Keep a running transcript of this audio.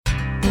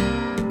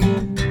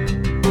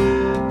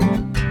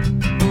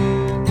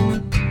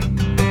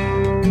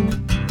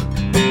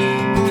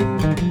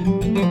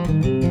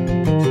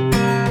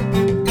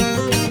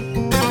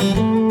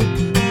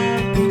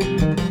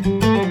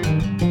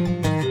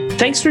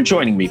Thanks for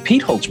joining me,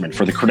 Pete Holzman,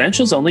 for the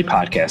Credentials Only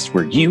podcast,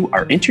 where you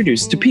are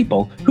introduced to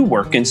people who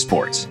work in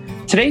sports.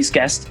 Today's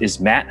guest is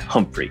Matt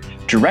Humphrey,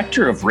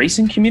 Director of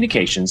Racing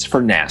Communications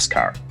for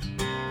NASCAR.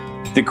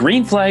 The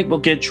green flag will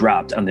get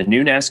dropped on the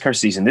new NASCAR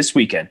season this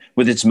weekend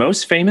with its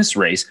most famous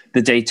race,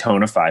 the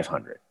Daytona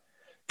 500.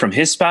 From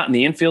his spot in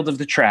the infield of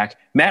the track,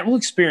 Matt will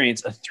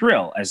experience a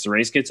thrill as the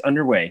race gets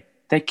underway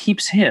that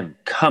keeps him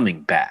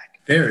coming back.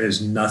 There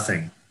is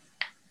nothing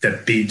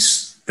that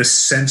beats the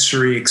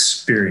sensory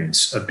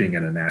experience of being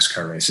in a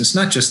NASCAR race. It's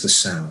not just the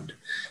sound.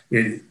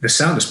 The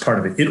sound is part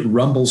of it. It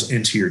rumbles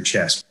into your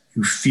chest.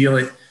 You feel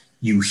it,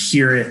 you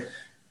hear it,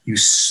 you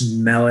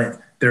smell it.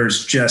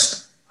 There's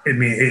just,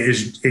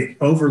 it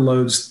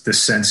overloads the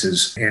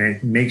senses, and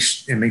it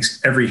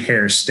makes every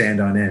hair stand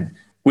on end.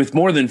 With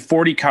more than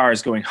 40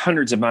 cars going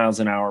hundreds of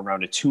miles an hour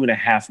around a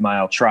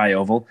 2.5-mile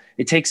tri-oval,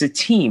 it takes a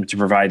team to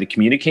provide the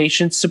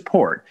communication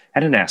support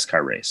at a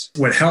NASCAR race.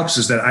 What helps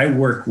is that I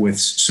work with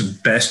some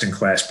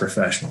best-in-class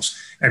professionals.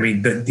 I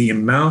mean, the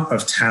amount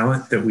of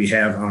talent that we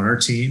have on our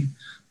team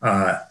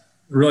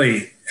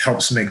really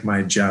helps make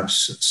my job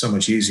so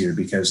much easier,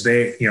 because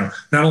they,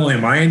 not only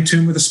am I in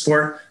tune with the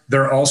sport,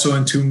 they're also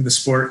in tune with the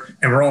sport,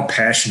 and we're all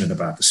passionate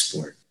about the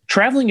sport.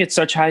 Traveling at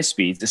such high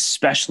speeds,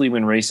 especially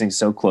when racing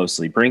so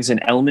closely, brings an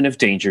element of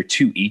danger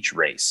to each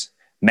race.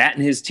 Matt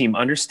and his team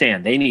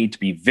understand they need to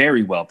be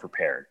very well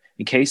prepared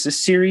in case a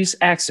serious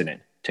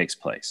accident takes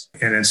place.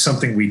 And it's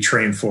something we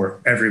train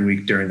for every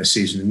week during the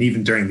season, and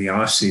even during the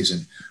off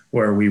season,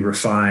 where we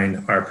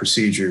refine our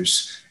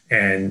procedures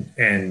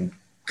and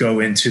go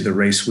into the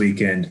race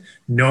weekend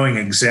knowing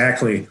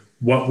exactly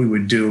what we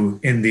would do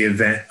in the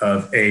event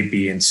of A,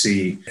 B, and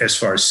C as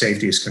far as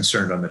safety is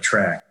concerned on the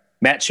track.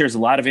 Matt shares a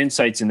lot of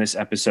insights in this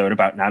episode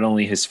about not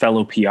only his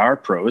fellow PR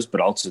pros,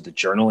 but also the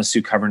journalists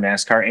who cover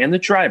NASCAR and the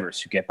drivers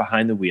who get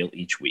behind the wheel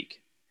each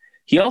week.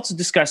 He also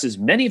discusses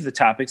many of the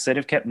topics that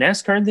have kept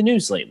NASCAR in the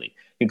news lately,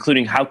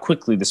 including how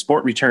quickly the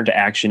sport returned to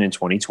action in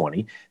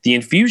 2020, the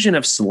infusion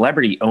of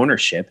celebrity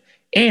ownership,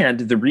 and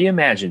the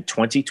reimagined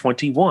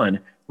 2021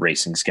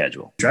 racing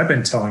schedule. I've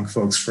been telling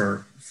folks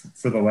for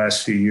the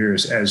last few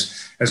years,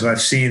 as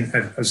I've seen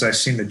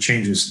the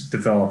changes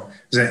develop,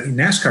 is that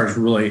NASCAR is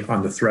really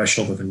on the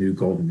threshold of a new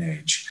golden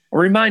age. A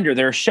reminder,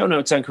 there are show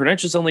notes on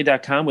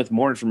credentialsonly.com with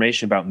more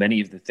information about many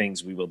of the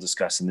things we will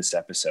discuss in this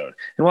episode.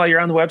 And while you're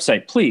on the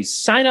website, please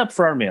sign up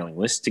for our mailing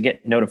list to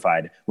get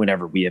notified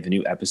whenever we have a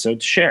new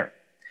episode to share.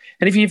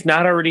 And if you've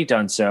not already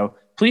done so,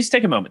 please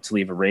take a moment to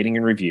leave a rating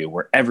and review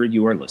wherever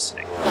you are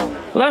listening.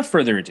 Without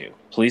further ado,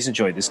 please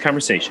enjoy this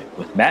conversation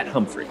with Matt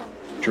Humphrey,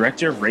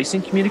 Director of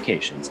Racing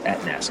Communications at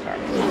NASCAR.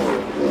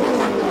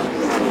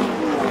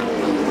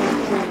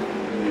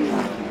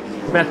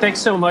 Matt, thanks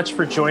so much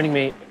for joining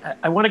me.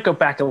 I want to go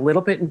back a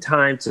little bit in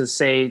time to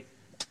say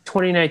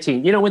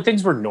 2019, when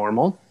things were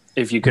normal,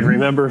 if you can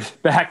remember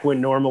back when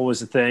normal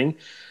was a thing.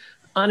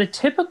 On a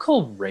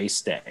typical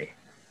race day,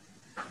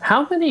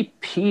 how many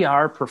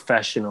PR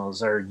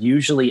professionals are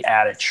usually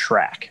at a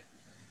track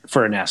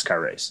for a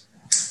NASCAR race?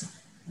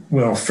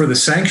 Well, for the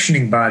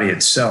sanctioning body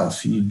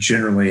itself, you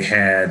generally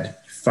had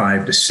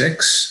 5 to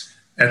 6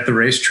 at the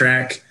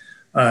racetrack.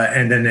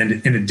 And then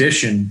in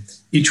addition,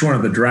 each one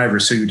of the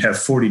drivers, so you'd have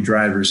 40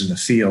 drivers in the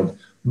field,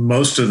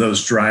 most of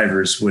those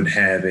drivers would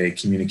have a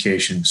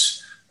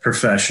communications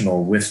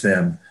professional with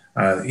them,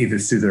 either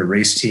through their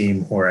race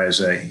team or as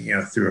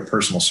through a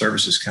personal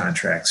services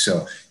contract.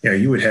 So,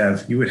 you would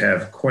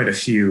have quite a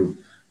few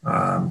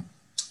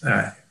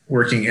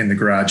working in the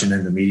garage and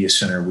in the media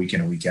center week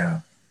in and week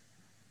out.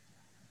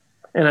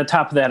 And on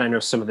top of that, I know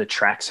some of the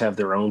tracks have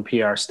their own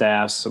PR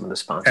staffs. Some of the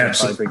sponsors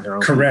probably bring their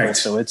own.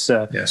 Correct. People.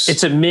 So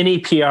it's a mini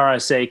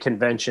PRSA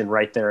convention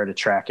right there at a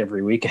track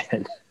every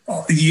weekend.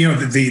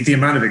 The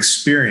amount of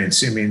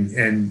experience,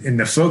 and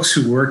the folks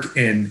who work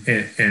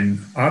in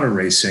auto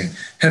racing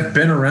have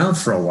been around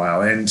for a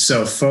while. And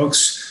so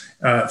folks,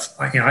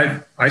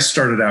 I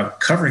started out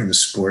covering the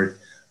sport,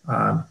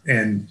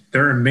 and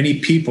there are many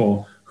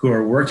people who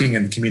are working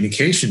in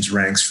communications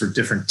ranks for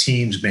different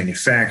teams,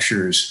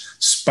 manufacturers,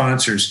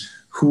 sponsors,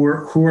 who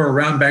are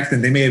around back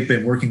then. They may have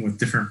been working with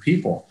different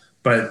people,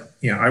 but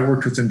I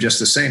worked with them just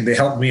the same. They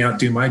helped me out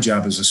do my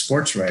job as a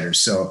sports writer.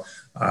 So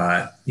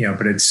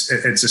but it's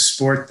a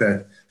sport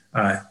that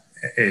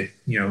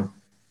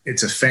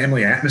it's a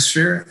family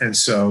atmosphere, and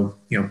so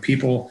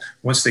people,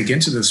 once they get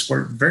into the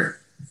sport,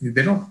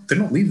 they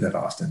don't leave that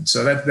often.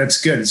 So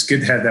that's good. It's good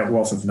to have that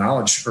wealth of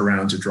knowledge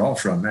around to draw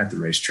from at the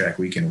racetrack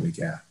week in and week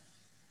out.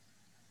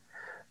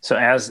 So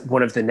as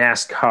one of the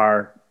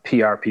NASCAR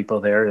PR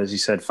people there, as you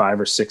said, 5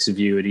 or 6 of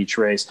you at each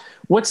race,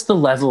 what's the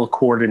level of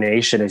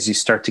coordination as you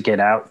start to get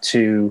out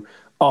to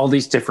all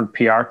these different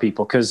PR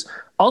people? Because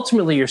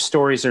ultimately your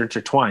stories are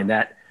intertwined.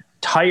 That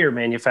tire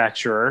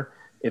manufacturer,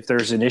 if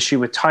there's an issue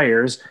with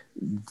tires,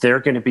 they're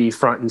going to be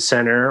front and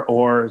center,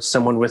 or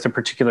someone with a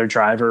particular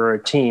driver or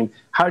a team.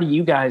 How do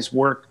you guys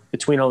work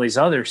between all these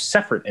other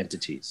separate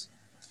entities?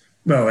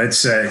 Well,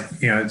 it's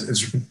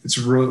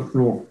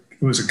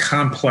it was a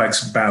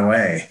complex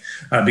ballet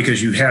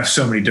because you have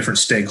so many different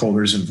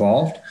stakeholders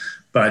involved.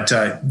 But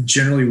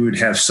generally, we would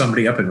have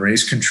somebody up in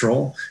race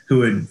control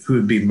who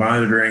would be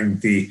monitoring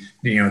the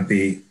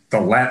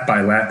lap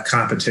by lap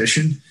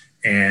competition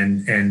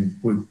and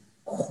would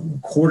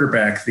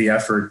quarterback the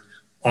effort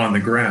on the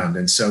ground.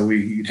 And so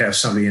you'd have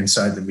somebody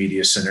inside the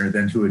media center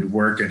then who would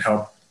work and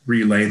help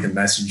relay the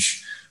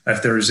message.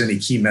 If there was any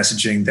key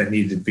messaging that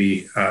needed to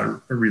be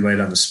relayed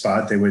on the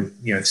spot, they would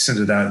send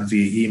it out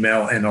via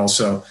email and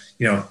also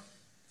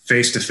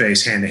face to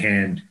face, hand to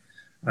hand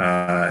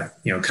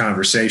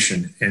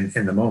conversation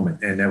in the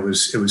moment. And it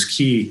was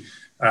key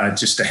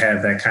just to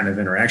have that kind of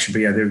interaction. But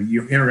yeah,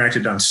 you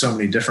interacted on so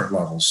many different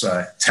levels.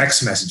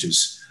 Text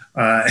messages,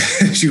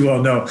 as you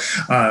all know,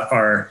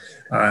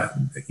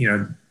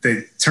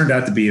 they turned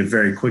out to be a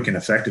very quick and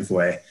effective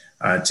way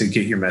to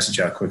get your message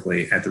out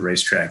quickly at the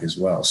racetrack as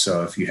well.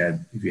 So if you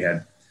had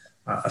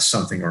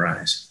something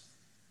arise.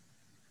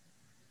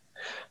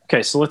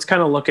 Okay, so let's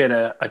kind of look at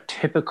a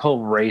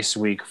typical race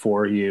week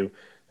for you.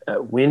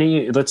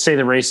 Let's say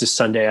the race is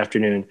Sunday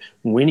afternoon.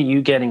 When are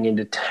you getting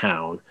into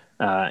town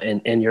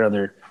and your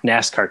other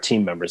NASCAR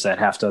team members, that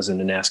half dozen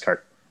of NASCAR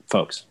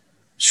folks?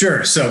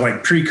 Sure. So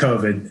like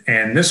pre-COVID,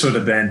 and this would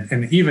have been,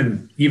 and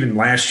even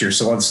last year,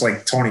 so it's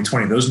like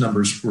 2020, those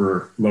numbers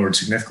were lowered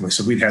significantly.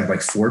 So we'd have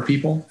like 4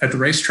 people at the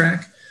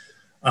racetrack.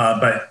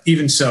 But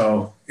even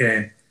so,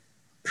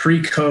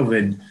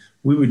 pre-COVID,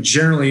 we would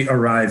generally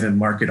arrive in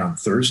market on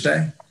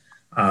Thursday.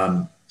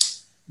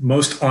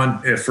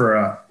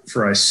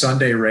 For a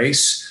Sunday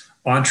race,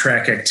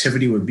 on-track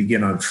activity would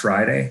begin on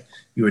Friday.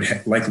 You would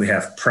likely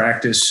have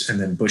practice and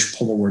then Busch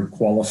Pull Award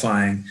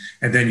qualifying.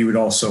 And then you would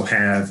also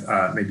have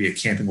maybe a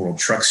Camping World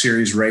Truck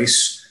Series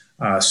race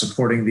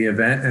supporting the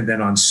event. And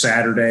then on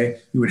Saturday,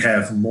 you would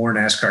have more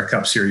NASCAR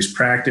Cup Series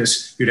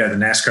practice. You'd have the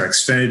NASCAR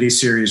Xfinity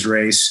Series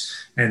race.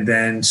 And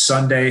then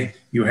Sunday,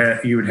 you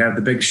would have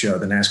the big show,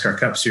 the NASCAR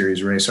Cup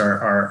Series race,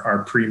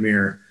 our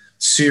premier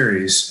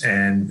series.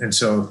 And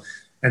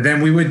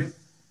then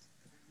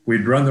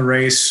we'd run the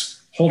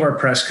race, hold our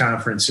press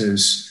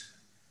conferences,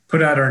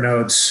 put out our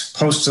notes,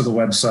 post to the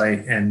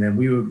website, and then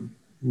we would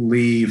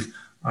leave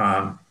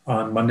on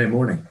Monday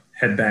morning,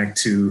 head back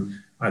to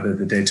either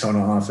the Daytona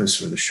office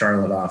or the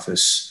Charlotte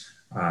office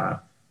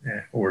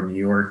or New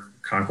York,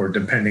 Concord,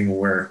 depending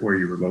where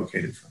you were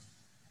located from.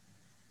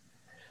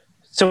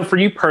 So for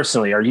you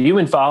personally, are you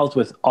involved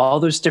with all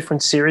those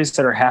different series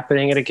that are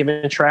happening at a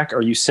given track, or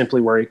are you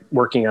simply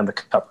working on the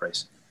Cup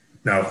race?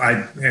 No,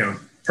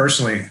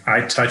 personally,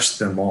 I touched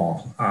them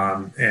all.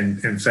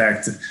 And in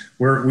fact,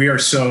 we are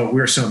so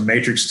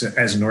matrixed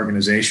as an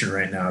organization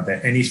right now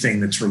that anything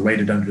that's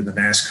related under the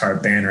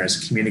NASCAR banner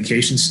as a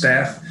communication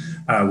staff,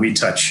 we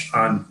touch.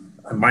 On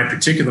my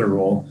particular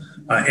role,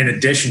 in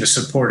addition to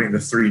supporting the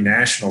 3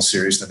 national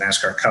series, the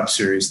NASCAR Cup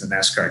Series, the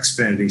NASCAR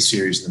Xfinity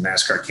Series, and the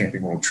NASCAR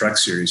Camping World Truck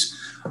Series,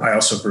 I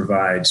also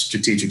provide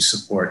strategic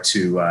support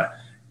to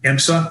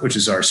IMSA, which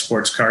is our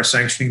sports car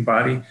sanctioning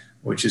body,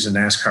 which is a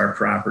NASCAR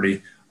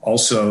property.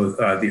 Also,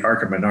 the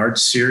ARCA Menards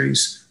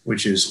Series,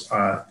 which is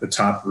the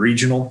top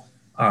regional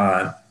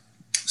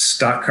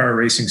stock car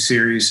racing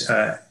series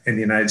in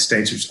the United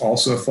States, which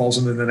also falls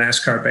under the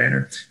NASCAR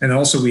banner. And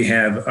also we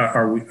have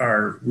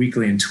our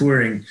weekly and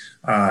touring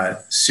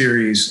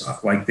series,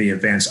 like the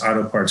Advanced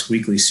Auto Parts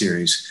Weekly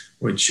Series,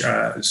 which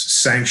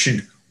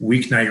sanctioned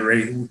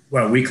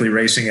weekly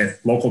racing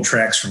at local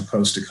tracks from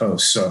coast to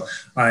coast. So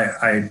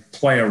I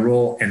play a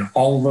role in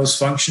all of those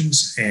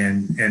functions,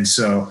 and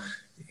so.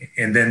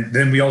 And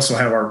then we also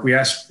have our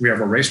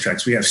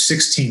racetracks. We have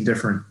 16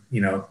 different,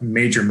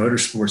 major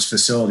motorsports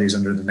facilities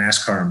under the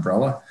NASCAR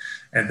umbrella.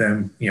 And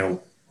then,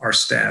 our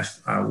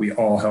staff, we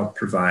all help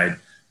provide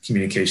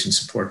communication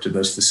support to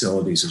those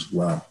facilities as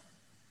well.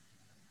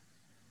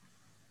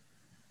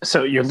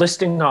 So you're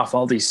listing off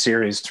all these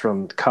series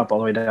from Cup all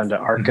the way down to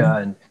ARCA.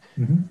 Mm-hmm.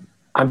 And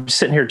I'm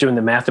sitting here doing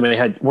the math in my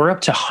head. We're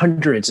up to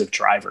hundreds of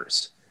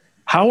drivers.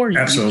 How are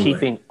you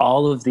keeping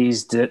all of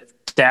these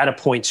data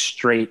points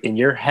straight in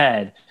your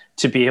head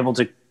to be able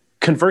to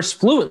converse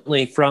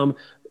fluently from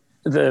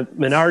the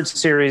Menards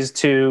series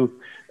to,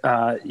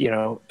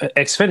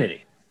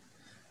 Xfinity?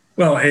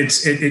 Well,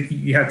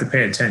 you have to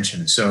pay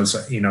attention. So it's,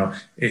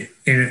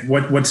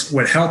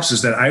 what helps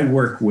is that I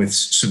work with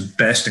some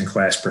best in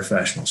class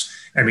professionals.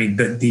 I mean,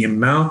 the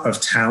amount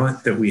of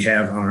talent that we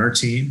have on our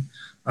team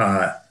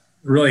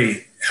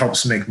really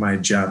helps make my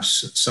job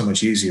so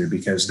much easier,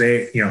 because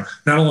they,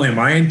 not only am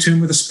I in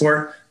tune with the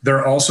sport,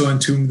 they're also in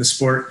tune with the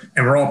sport,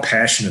 and we're all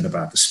passionate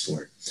about the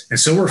sport. And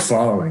so we're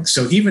following.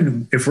 So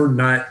even if we're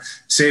not,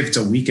 say if it's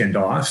a weekend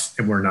off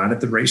and we're not at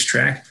the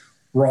racetrack,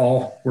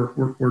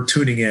 we're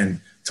tuning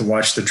in to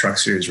watch the Truck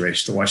Series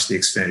race, to watch the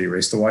Xfinity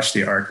race, to watch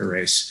the ARCA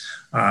race.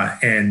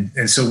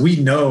 And so we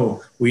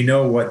know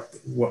what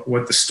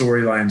the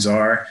storylines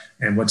are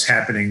and what's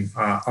happening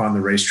on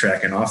the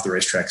racetrack and off the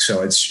racetrack.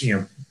 So it's,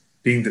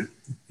 being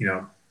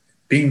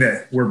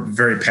that we're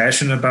very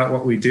passionate about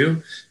what we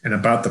do and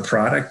about the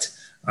product,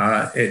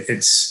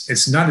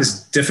 it's not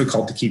as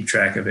difficult to keep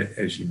track of it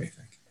as you may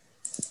think.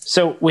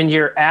 So when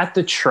you're at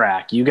the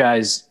track, you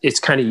guys, it's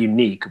kind of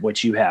unique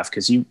what you have,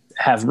 because you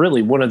have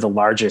really one of the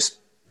largest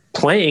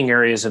playing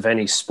areas of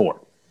any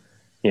sport.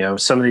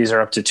 Some of these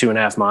are up to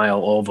 2.5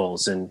 mile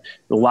ovals and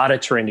a lot of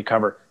terrain to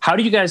cover. How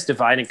do you guys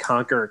divide and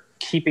conquer,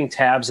 keeping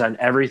tabs on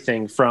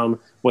everything from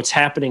what's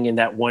happening in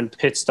that one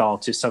pit stall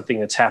to something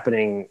that's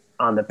happening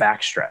on the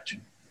backstretch?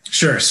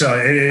 Sure. So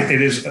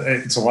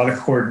it's a lot of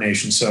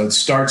coordination. So it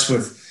starts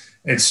with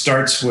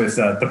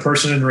the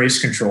person in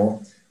race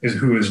control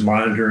who is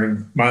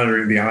monitoring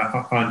the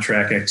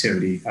on-track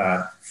activity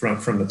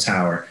from the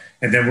tower.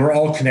 And then we're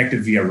all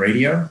connected via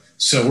radio.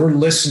 So we're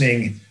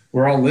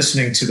all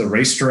listening to the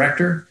race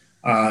director,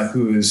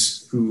 who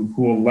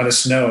will let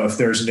us know if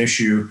there's an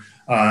issue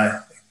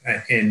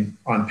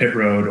on pit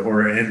road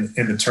or in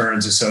the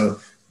turns. And so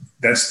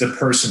that's the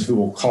person who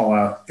will call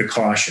out the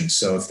caution.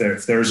 So if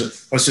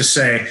there's let's just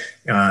say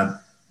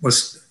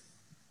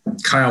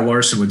Kyle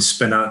Larson would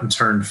spin out in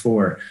turn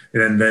 4,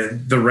 and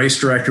then the race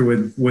director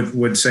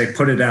would say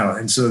put it out,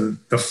 and so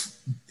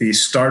the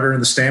starter in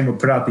the stand would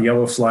put out the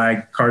yellow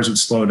flag, cars would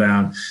slow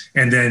down,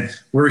 and then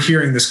we're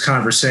hearing this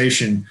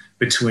conversation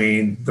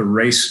between the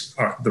race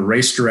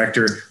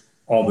director,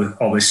 all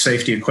the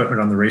safety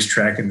equipment on the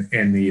racetrack,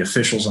 and the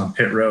officials on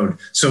pit road.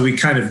 So we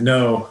kind of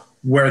know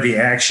where the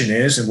action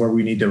is and where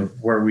we need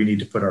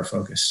to put our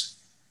focus.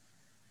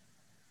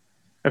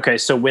 Okay,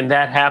 so when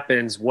that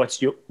happens,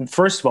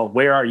 first of all,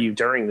 where are you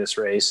during this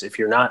race if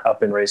you're not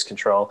up in race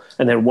control?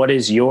 And then what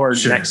is your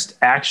next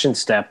action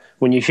step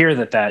when you hear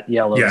that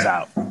yellow is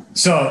out?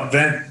 So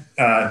then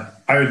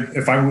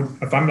if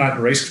I'm not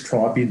in race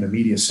control, I'll be in the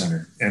media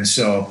center. And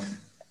so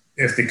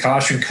if the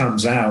caution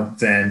comes out,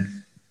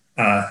 then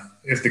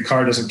if the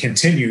car doesn't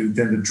continue,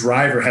 then the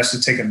driver has to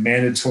take a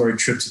mandatory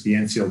trip to the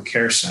infield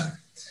care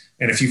center.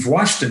 And if you've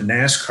watched a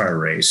NASCAR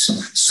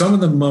race, some of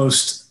the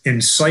most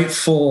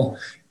insightful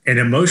and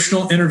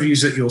emotional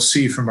interviews that you'll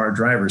see from our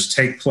drivers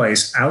take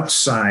place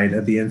outside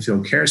of the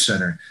infield care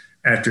center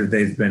after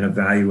they've been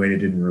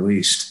evaluated and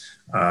released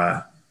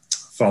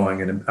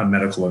following a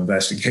medical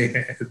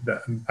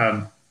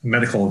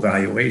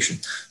evaluation.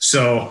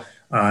 So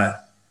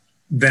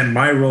then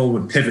my role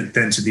would pivot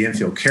then to the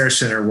infield care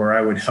center, where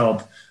I would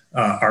help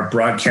our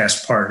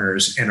broadcast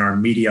partners and our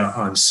media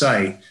on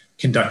site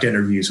conduct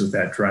interviews with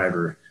that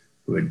driver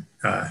who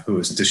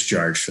was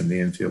discharged from the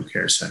infield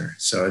care center.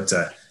 So it's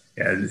a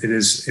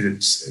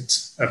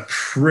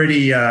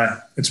pretty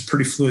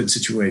fluid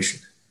situation.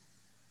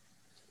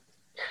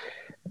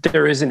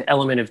 There is an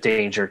element of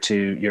danger to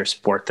your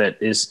sport that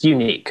is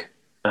unique.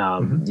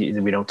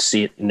 We don't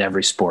see it in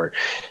every sport.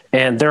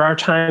 And there are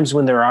times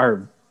when there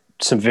are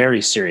some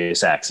very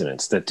serious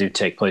accidents that do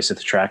take place at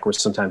the track, where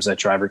sometimes that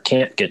driver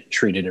can't get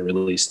treated and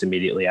released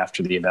immediately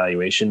after the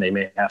evaluation. They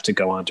may have to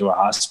go on to a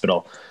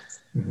hospital.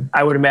 Mm-hmm.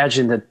 I would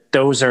imagine that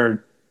those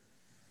are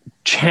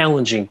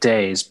challenging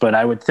days, but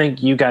I would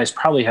think you guys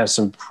probably have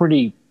some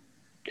pretty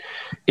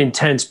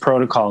intense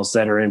protocols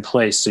that are in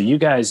place, so you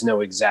guys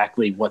know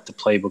exactly what the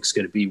playbook's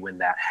going to be when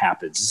that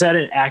happens. Is that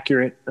an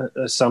accurate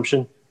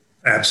assumption?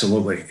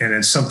 Absolutely. And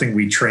it's something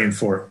we train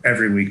for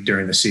every week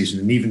during the season,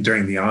 and even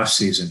during the off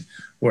season,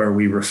 where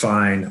we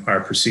refine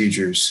our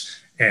procedures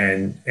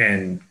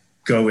and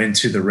go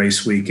into the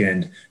race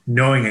weekend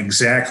knowing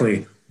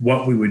exactly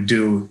what we would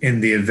do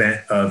in the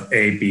event of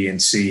A, B,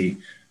 and C,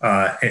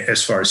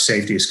 as far as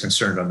safety is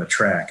concerned on the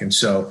track. And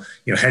so,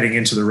 heading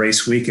into the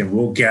race weekend,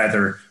 we'll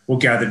gather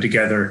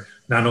together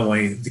not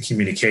only the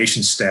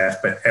communication staff,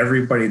 but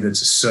everybody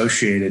that's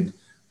associated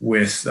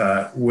with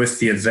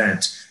the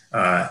event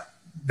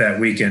that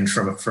weekend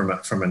from a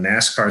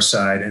NASCAR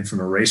side and from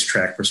a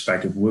racetrack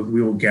perspective.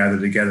 We will gather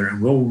together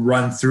and we'll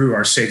run through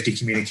our safety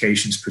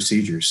communications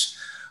procedures,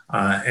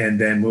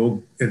 and then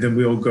we'll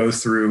go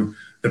through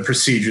the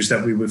procedures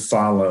that we would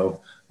follow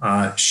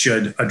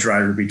should a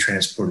driver be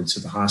transported to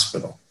the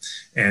hospital.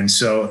 And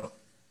so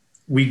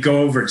we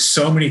go over it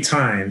so many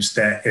times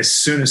that as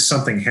soon as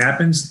something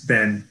happens,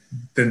 then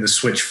the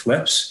switch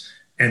flips,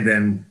 and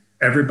then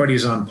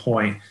everybody's on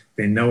point.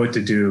 They know what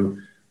to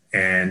do,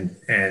 and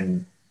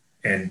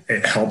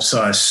it helps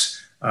us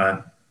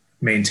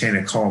maintain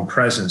a calm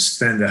presence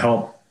then to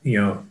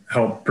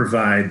help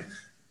provide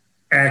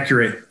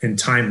accurate and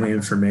timely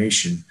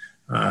information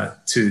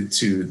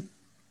to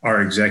our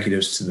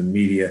executives, to the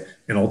media,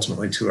 and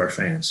ultimately to our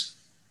fans.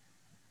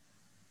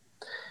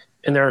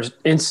 And there are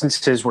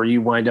instances where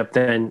you wind up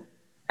then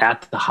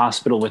at the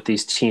hospital with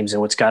these teams in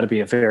what's got to be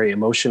a very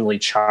emotionally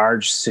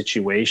charged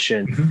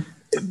situation.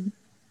 Mm-hmm.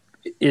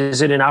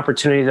 Is it an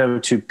opportunity, though,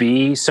 to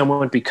be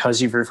someone,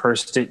 because you've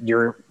rehearsed it,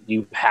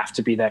 you have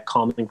to be that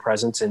calming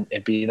presence and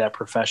be that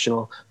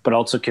professional, but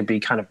also can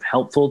be kind of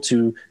helpful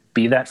to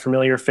be that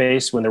familiar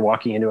face when they're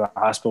walking into a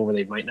hospital where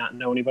they might not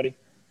know anybody?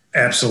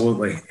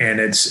 Absolutely.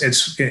 And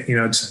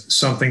it's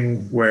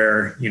something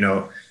where,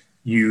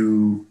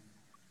 you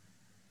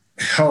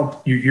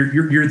help,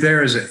 you're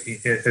there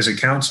as a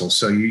counsel.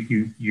 So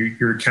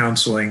you're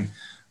counseling,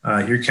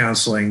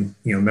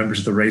 members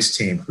of the race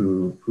team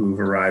who've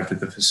arrived at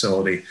the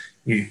facility,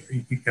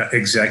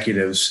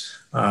 executives,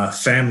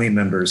 family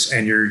members,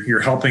 and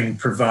you're helping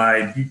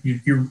provide,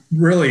 you're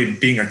really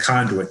being a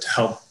conduit to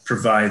help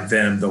provide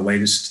them the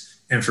latest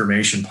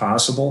information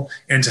possible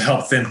and to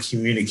help them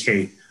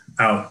communicate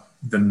out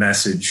the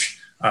message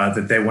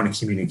that they want to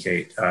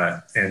communicate.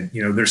 And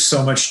there's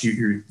so much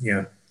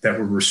that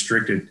we're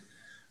restricted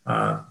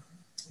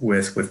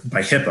with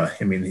by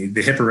HIPAA. I mean,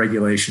 the HIPAA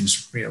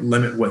regulations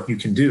limit what you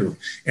can do,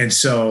 and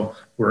so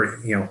we're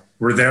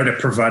there to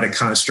provide a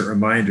constant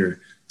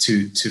reminder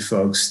to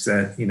folks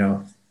that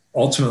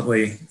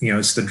ultimately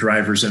it's the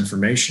driver's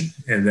information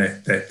and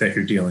that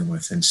you're dealing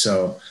with, and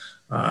so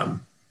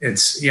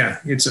it's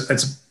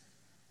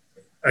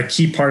a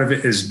key part of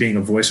it is being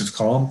a voice of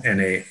calm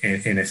and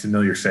a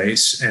familiar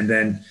face, and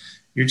then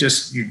you're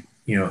just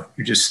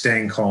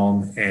staying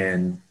calm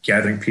and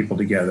gathering people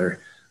together,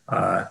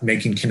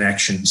 making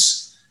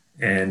connections,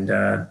 and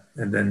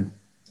then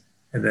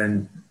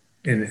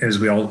as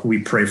we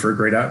pray for a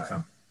great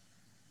outcome.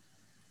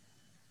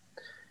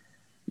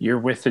 You're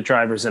with the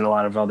drivers in a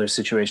lot of other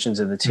situations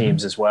in the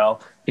teams as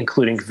well,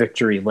 including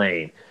Victory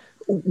Lane.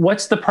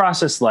 What's the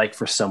process like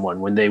for someone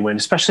when they win,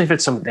 especially if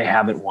it's something they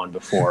haven't won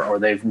before or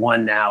they've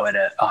won now at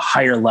a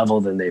higher level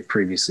than they've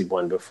previously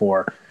won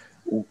before?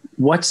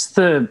 What's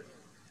I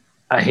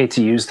hate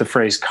to use the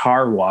phrase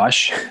car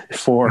wash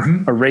for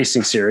a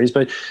racing series,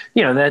 but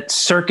that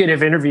circuit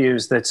of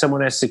interviews that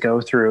someone has to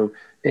go through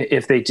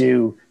if they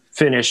do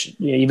finish,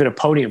 even a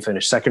podium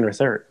finish, second or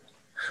third?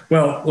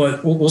 Well,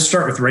 we'll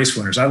start with race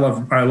winners. I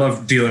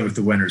love dealing with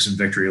the winners in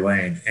Victory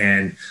Lane,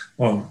 and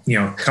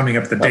coming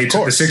up the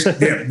Daytona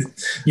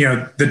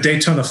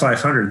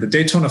 500. The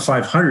Daytona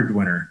 500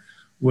 winner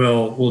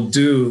will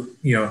do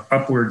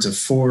upwards of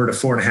 4 to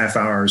 4.5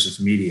 hours of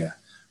media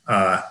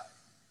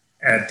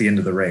at the end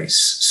of the race.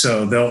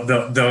 So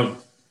they'll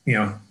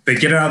they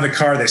get out of the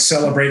car, they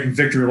celebrate in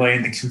Victory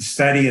Lane, the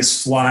confetti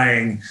is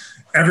flying.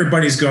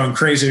 Everybody's going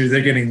crazy.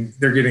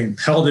 They're getting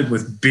pelted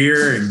with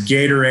beer and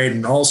Gatorade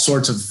and all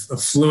sorts of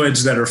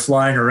fluids that are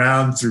flying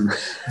around through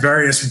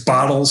various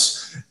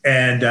bottles.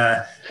 And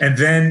then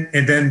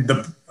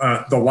the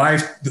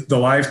live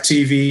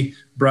TV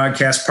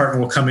broadcast partner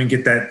will come and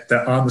get that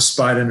on the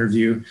spot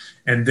interview.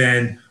 And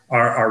then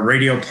our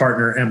radio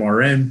partner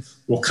MRN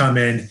will come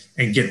in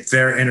and get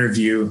their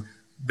interview.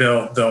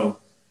 We'll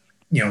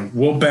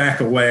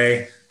back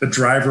away. The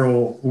driver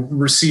will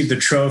receive the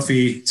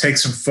trophy, take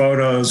some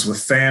photos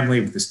with family,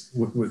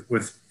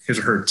 with his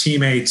or her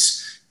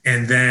teammates,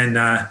 and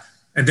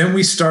then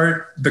we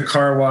start the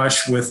car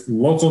wash with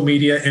local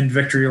media in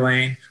Victory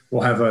Lane.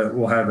 We'll have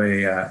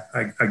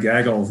a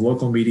gaggle of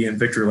local media in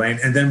Victory Lane,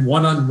 and then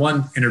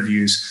one-on-one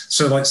interviews.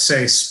 So let's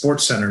say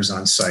Sports Center's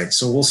on site.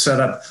 So we'll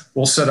set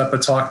up a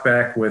talk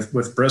back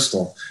with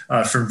Bristol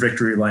from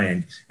Victory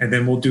Lane, and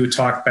then we'll do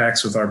talk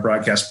backs with our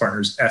broadcast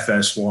partners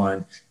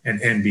FS1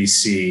 and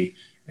NBC.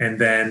 And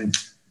then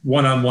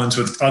one-on-ones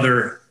with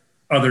other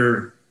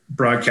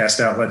broadcast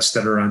outlets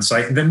that are on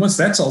site. And then once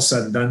that's all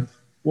said and done,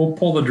 we'll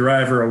pull the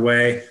driver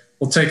away.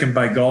 We'll take them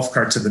by golf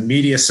cart to the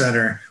media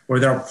center, where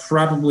they'll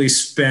probably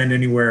spend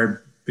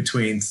anywhere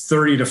between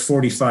 30 to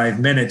 45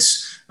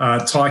 minutes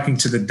talking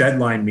to the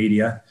deadline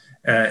media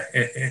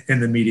in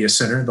the media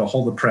center. They'll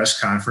hold a press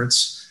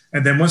conference.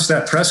 And then once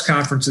that press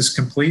conference is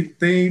complete,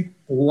 they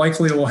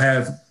likely will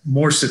have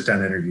more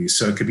sit-down interviews.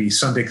 So it could be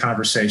Sunday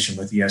Conversation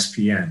with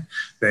ESPN.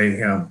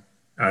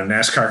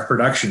 NASCAR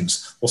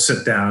Productions will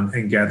sit down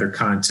and gather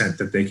content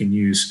that they can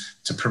use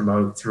to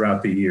promote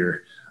throughout the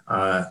year.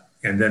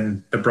 And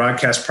then the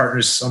broadcast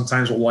partners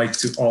sometimes will like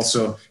to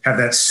also have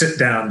that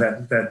sit-down,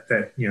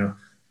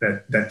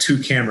 that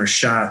two-camera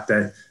shot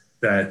that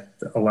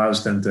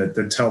allows them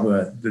to tell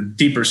the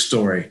deeper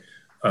story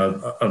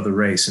of the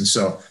race. And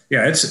so,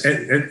 yeah, it's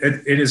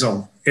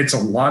a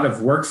lot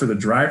of work for the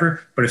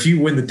driver, but if you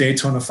win the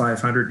Daytona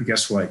 500,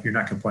 guess what? You're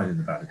not complaining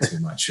about it too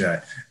much.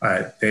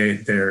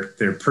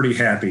 They're pretty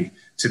happy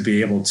to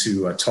be able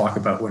to talk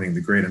about winning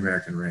the Great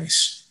American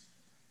Race.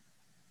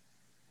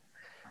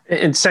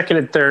 In second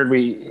and third,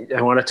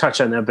 I want to touch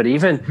on that, but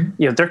even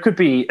there could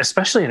be,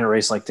 especially in a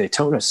race like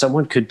Daytona,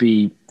 someone could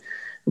be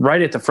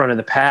right at the front of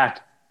the pack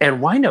and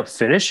wind up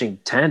finishing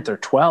 10th or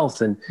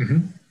 12th, and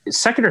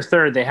second or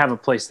third, they have a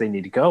place they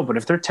need to go. But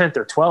if they're 10th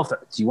or 12th,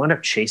 do you end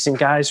up chasing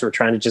guys who are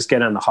trying to just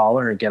get on the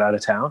hauler and get out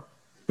of town?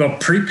 Well,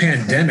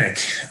 pre-pandemic,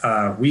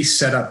 we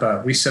set up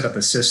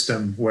a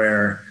system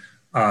where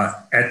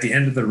at the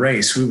end of the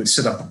race, we would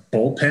set up a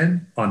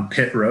bullpen on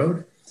pit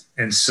road.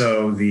 And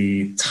so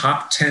the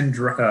top 10,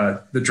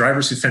 the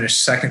drivers who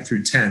finished second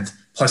through 10th,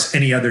 plus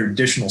any other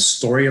additional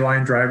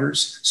storyline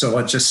drivers. So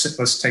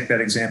let's take that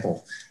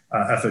example.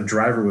 If a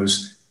driver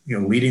was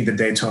leading the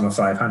Daytona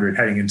 500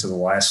 heading into the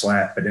last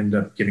lap, but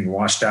ended up getting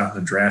washed out in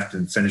the draft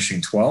and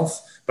finishing 12th,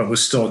 but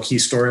was still a key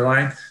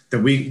storyline,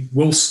 then we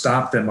will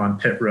stop them on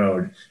pit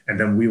road and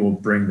then we will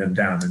bring them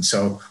down. And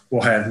so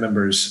we'll have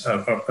members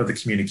of the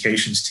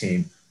communications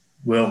team.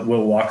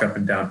 We'll walk up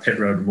and down pit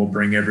road and we'll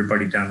bring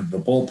everybody down to the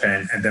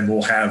bullpen. And then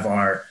we'll have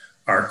our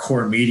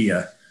core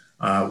media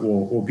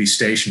will be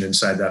stationed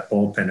inside that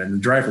bullpen, and the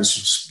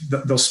drivers,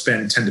 they'll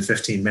spend 10 to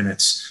 15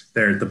 minutes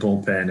there at the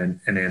bullpen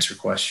and answer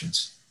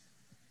questions.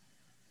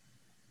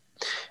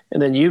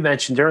 And then you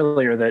mentioned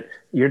earlier that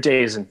your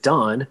day isn't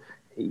done.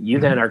 You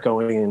then are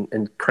going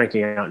and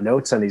cranking out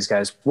notes on these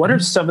guys. What are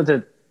some of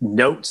the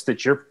notes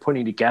that you're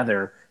putting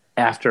together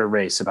after a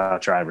race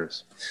about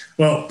drivers?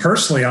 Well,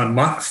 personally,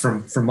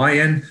 from my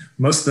end,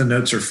 most of the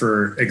notes are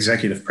for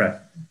executive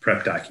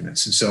prep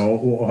documents, and so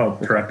we'll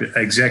help prep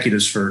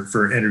executives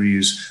for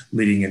interviews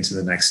leading into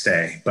the next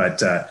day.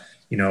 But our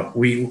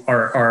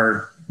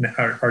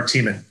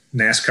team at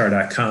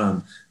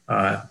NASCAR.com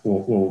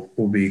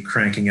will be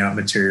cranking out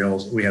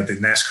materials. We have the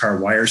NASCAR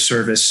Wire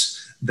service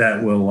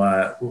that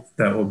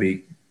will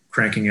be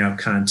cranking out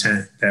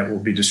content that will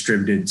be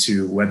distributed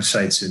to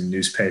websites and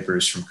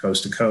newspapers from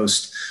coast to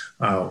coast.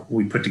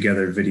 We put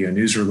together video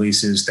news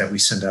releases that we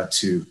send out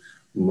to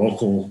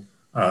local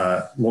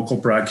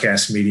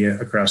broadcast media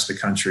across the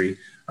country.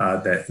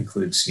 That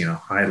includes,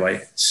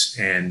 highlights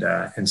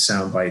and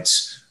sound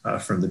bites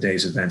from the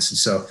day's events. And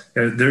so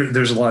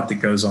there's a lot that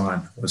goes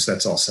on once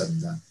that's all said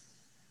and done.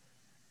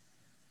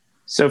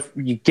 So if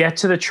you get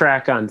to the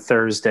track on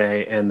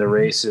Thursday and the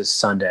race is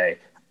Sunday,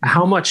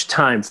 how much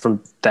time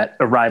from that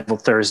arrival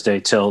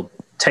Thursday till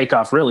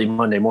takeoff really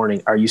Monday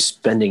morning are you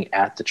spending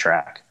at the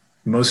track?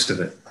 Most of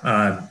it.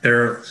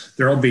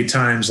 There'll be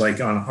times like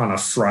on a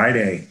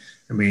Friday.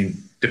 I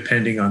mean,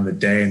 depending on the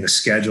day and the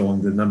schedule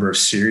and the number of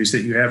series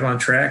that you have on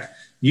track,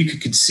 you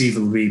could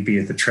conceivably be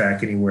at the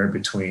track anywhere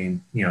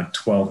between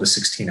 12 to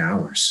 16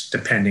 hours,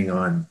 depending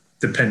on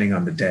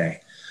the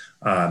day.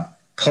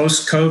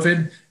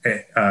 Post-COVID,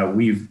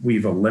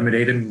 we've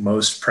eliminated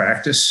most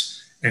practice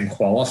and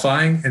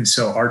qualifying, and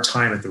so our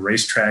time at the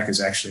racetrack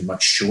is actually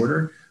much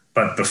shorter.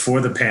 But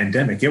before the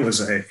pandemic, it was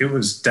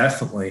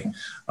definitely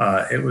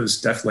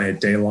a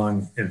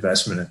day-long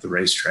investment at the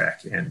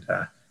racetrack, and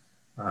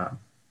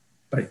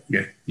but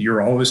yeah, you're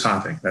always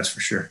hopping, that's for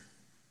sure.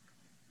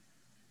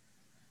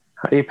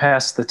 How do you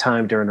pass the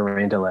time during a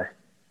rain delay?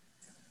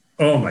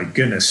 Oh my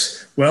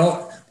goodness.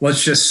 Well,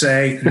 let's just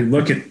say you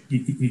look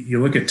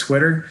at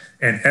Twitter,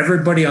 and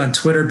everybody on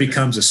Twitter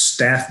becomes a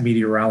staff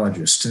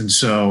meteorologist. And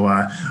so,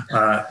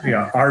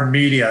 our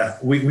media,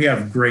 we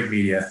have great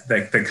media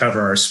that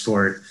cover our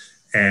sport.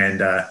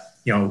 And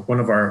one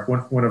of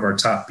our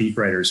top beat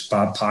writers,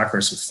 Bob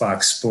Pockris of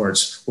Fox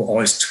Sports, will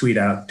always tweet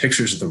out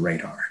pictures of the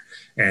radar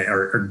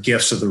or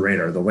GIFs of the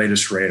radar, the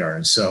latest radar.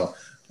 And so,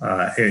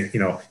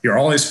 you're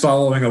always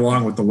following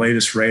along what the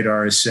latest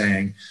radar is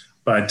saying.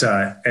 But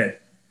at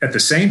the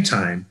same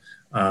time,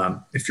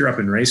 if you're up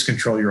in race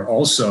control, you're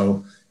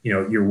also,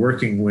 you're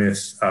working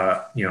with,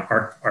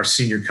 our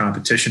senior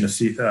competition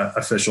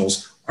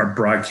officials, our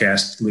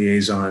broadcast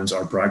liaisons,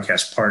 our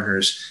broadcast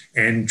partners,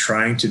 and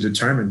trying to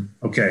determine,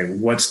 okay,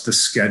 what's the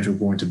schedule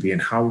going to be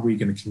and how are we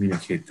going to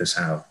communicate this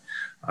out?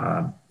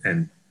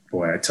 And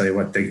boy, I tell you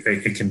what,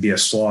 it can be a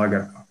slog.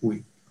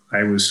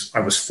 I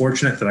was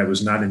fortunate that I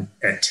was not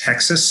at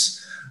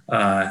Texas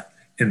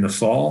in the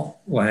fall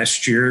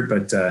last year,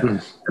 but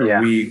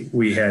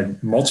we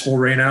had multiple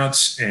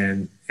rainouts,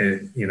 and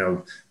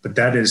but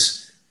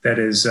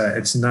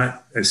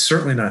it's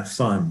certainly not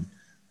fun.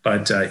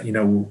 But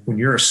when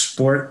you're a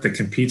sport that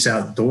competes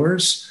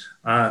outdoors,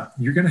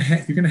 you're gonna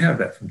have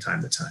that from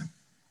time to time.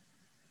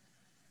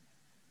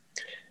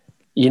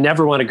 You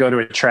never want to go to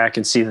a track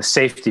and see the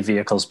safety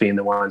vehicles being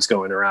the ones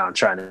going around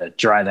trying to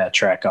dry that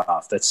track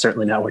off. That's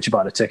certainly not what you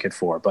bought a ticket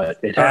for, but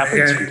it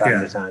happens from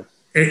time to time.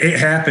 It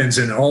happens,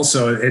 and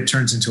also it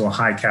turns into a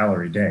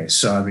high-calorie day.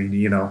 So, I mean,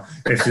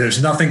 if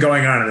there's nothing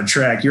going on the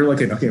track, you're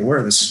looking, okay, where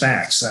are the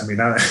snacks? I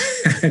mean, I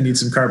need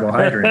some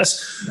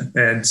carbohydrates,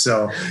 and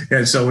so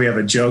we have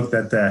a joke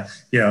that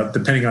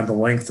depending on the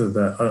length of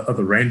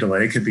the rain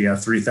delay, it could be a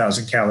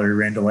 3,000 calorie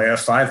rain delay, a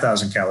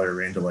 5,000 calorie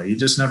rain delay. You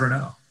just never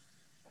know.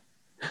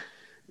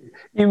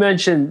 You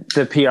mentioned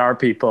the PR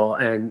people,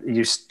 and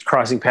you're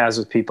crossing paths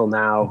with people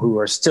now who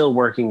are still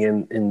working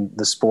in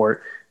the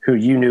sport, who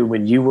you knew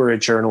when you were a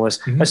journalist.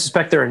 Mm-hmm. I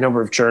suspect there are a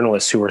number of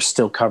journalists who are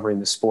still covering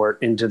the sport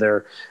into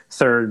their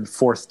third,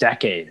 fourth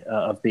decade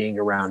of being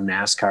around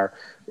NASCAR.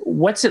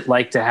 What's it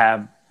like to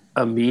have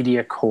a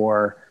media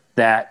corps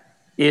that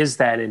is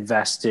that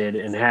invested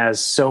and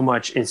has so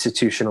much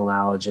institutional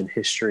knowledge and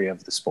history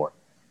of the sport?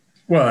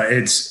 Well,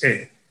 if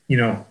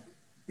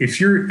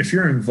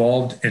you're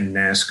involved in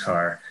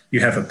NASCAR, you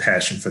have a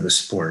passion for the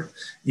sport.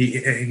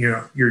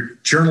 Your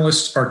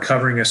journalists are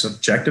covering us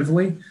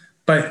objectively,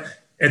 but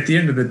at the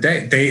end of the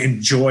day, they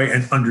enjoy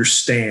and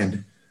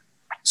understand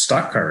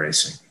stock car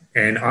racing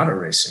and auto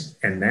racing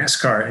and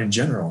NASCAR in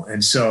general.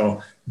 And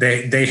so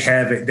they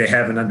have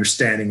an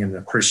understanding and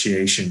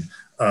appreciation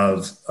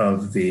of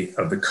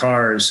the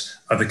cars,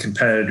 of the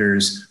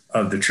competitors,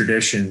 of the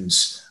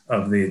traditions,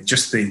 of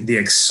the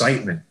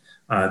excitement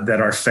that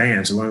our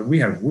fans. We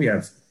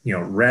have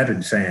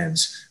rabid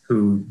fans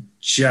who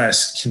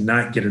just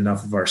cannot get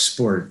enough of our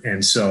sport,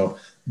 and so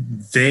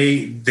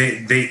they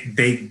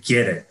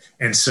get it.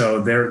 And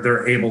so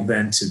they're able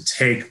then to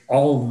take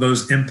all of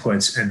those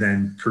inputs and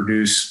then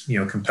produce,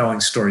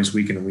 compelling stories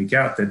week in and week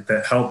out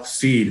that help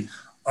feed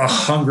a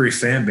hungry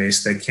fan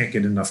base that can't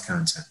get enough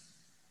content.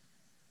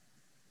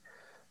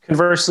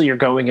 Conversely, you're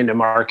going into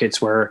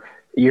markets where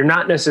you're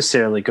not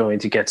necessarily going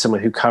to get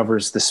someone who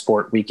covers the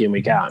sport week in,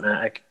 week out.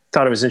 And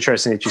thought it was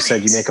interesting that you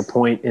said you make a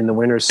point in the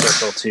winner's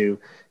circle to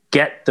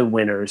get the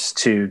winners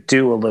to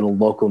do a little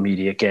local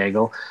media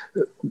gaggle.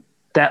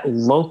 That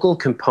local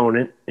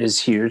component is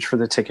huge for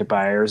the ticket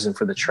buyers and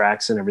for the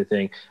tracks and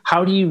everything.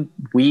 How do you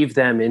weave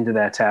them into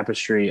that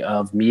tapestry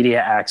of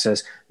media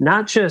access,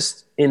 not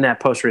just in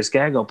that post-race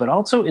gaggle, but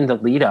also in the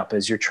lead up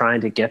as you're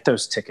trying to get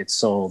those tickets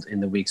sold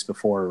in the weeks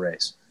before a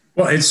race?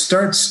 Well, it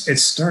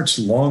starts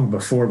long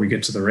before we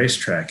get to the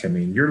racetrack. I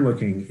mean, you're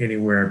looking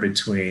anywhere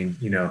between,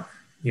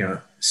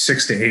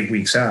 6 to 8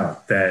 weeks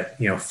out that,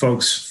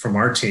 folks from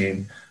our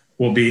team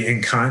will be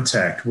in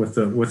contact with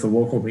the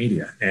local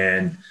media.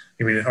 And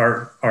I mean,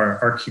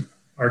 our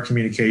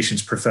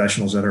communications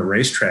professionals at our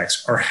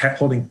racetracks are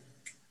holding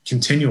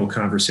continual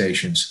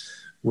conversations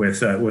with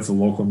the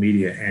local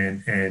media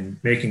and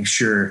making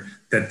sure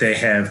that they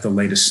have the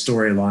latest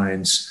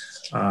storylines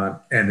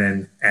and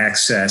then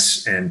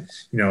access. And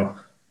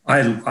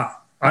I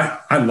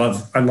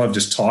love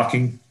just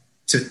talking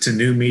to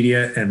new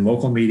media and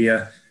local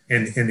media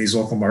in these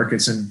local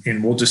markets,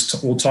 and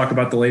we'll talk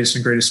about the latest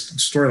and greatest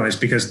storylines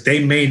because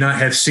they may not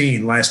have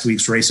seen last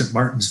week's race at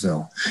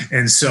Martinsville,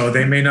 and so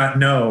they may not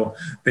know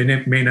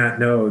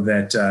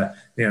that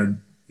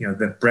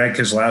that Brad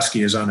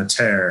Keselowski is on a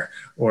tear,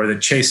 or that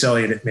Chase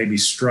Elliott may be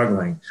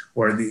struggling,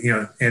 or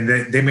and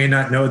they may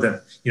not know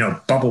that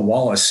Bubba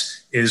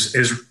Wallace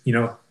is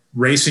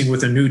racing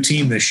with a new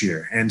team this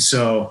year, and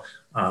so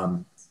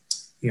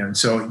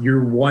so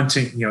you're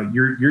wanting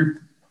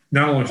you're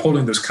not only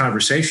holding those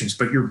conversations,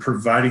 but you're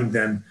providing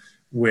them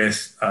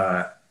with,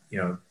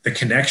 the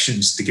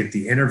connections to get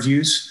the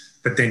interviews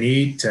that they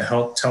need to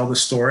help tell the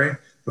story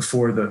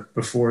before the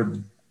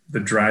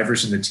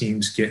drivers and the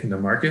teams get in the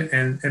market,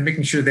 and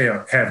making sure they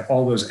have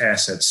all those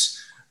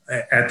assets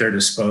at their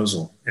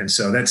disposal. And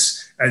so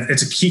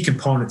it's a key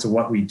component to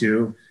what we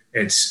do.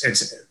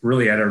 It's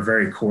really at our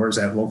very core is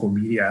that local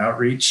media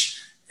outreach.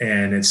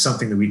 And it's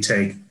something that we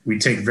take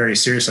very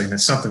seriously, and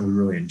it's something we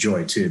really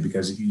enjoy too,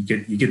 because you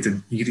get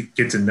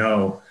to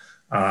know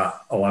a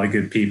lot of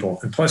good people,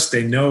 and plus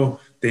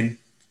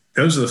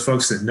those are the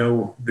folks that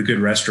know the good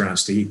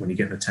restaurants to eat when you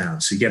get into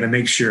town. So you got to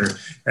make sure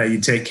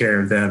you take care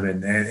of them,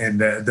 and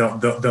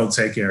they'll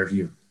take care of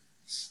you.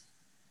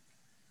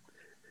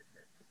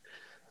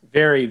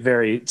 Very,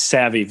 very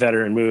savvy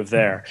veteran move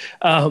there.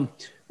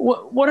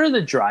 What are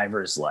the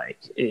drivers like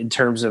in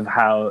terms of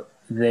how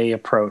they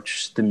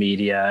approach the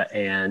media?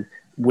 And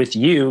with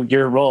you,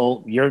 your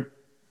role, you're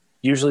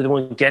usually the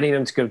one getting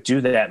them to go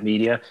do that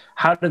media.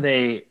 How do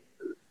they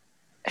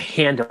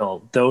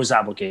handle those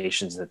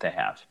obligations that they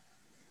have?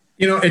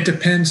 It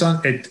depends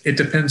on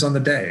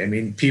the day. I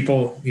mean,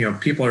 people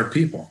are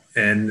people,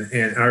 and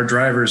our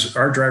drivers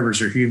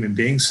are human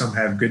beings. Some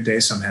have good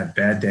days, some have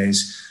bad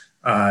days.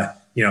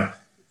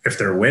 If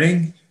they're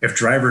winning, if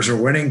drivers are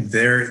winning,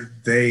 they're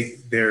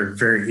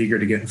very eager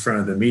to get in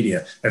front of the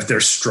media. If they're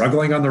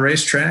struggling on the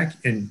racetrack,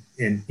 and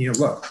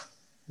look,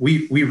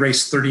 we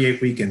race 38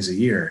 weekends a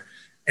year,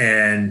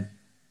 and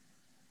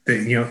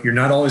you're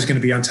not always going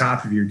to be on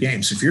top of your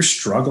game. So if you're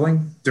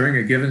struggling during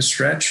a given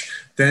stretch,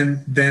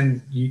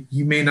 then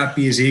you may not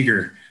be as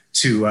eager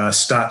to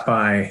stop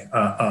by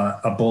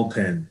a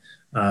bullpen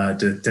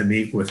to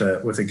meet with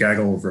a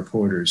gaggle of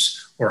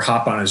reporters, or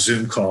hop on a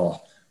Zoom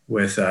call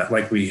with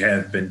like we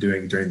have been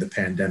doing during the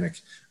pandemic.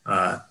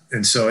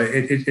 And so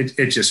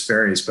it just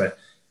varies, but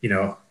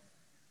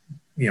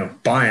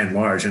by and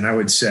large, and I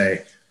would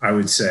say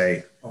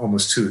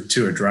almost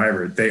to a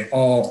driver, they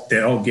all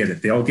get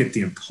it. They all get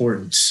the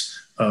importance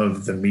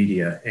of the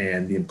media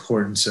and the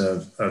importance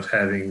of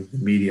having the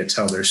media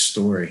tell their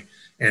story,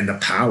 and the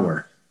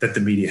power that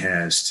the media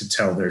has to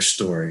tell their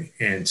story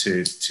and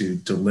to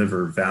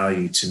deliver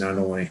value to not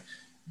only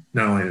the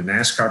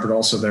NASCAR, but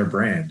also their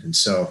brand. And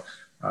so,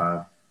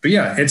 but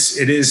yeah, it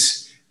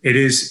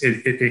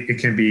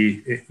can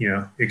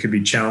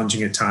be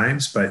challenging at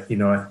times, but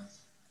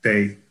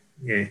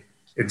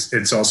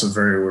it's also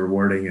very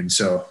rewarding. And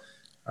so,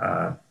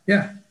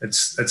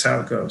 that's how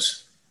it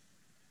goes.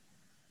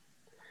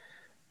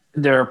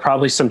 There are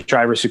probably some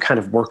drivers who kind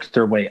of worked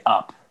their way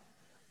up,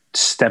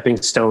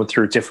 stepping stone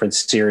through different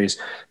series.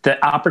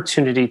 The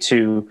opportunity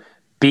to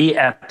be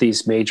at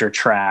these major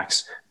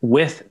tracks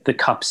with the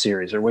Cup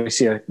Series, or with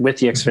the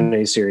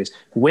Xfinity Series,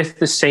 with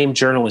the same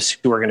journalists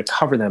who are going to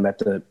cover them at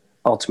the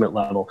ultimate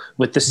level,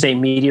 with the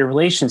same media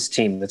relations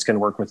team that's going to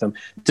work with them.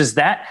 Does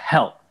that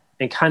help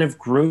and kind of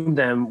groom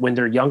them when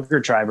they're younger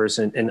drivers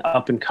and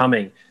up and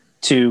coming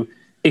to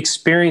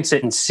experience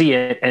it and see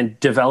it and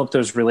develop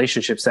those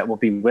relationships that will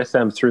be with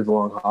them through the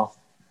long haul?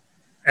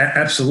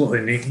 Absolutely.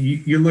 And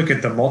you look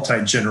at the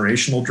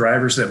multi-generational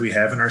drivers that we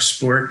have in our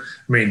sport.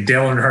 I mean,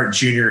 Dale Earnhardt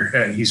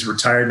Jr., he's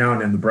retired now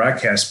and in the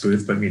broadcast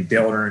booth, but I mean,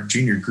 Dale Earnhardt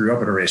Jr. grew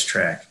up at a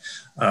racetrack.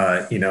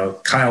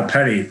 Kyle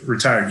Petty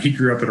retired. He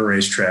grew up at a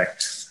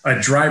racetrack. A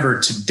driver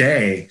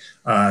today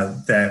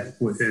that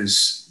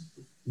is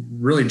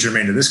really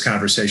germane to this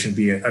conversation would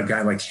be a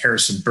guy like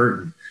Harrison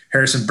Burton.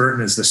 Harrison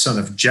Burton is the son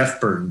of Jeff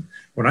Burton.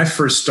 When I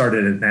first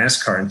started at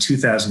NASCAR in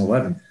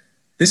 2011,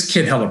 This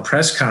kid held a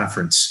press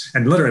conference,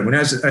 and literally, when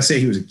I say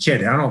he was a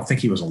kid, I don't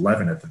think he was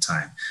 11 at the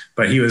time,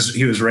 but he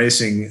was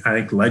racing, I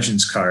think,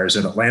 Legends cars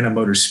at Atlanta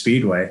Motor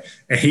Speedway,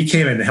 and he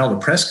came in and held a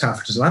press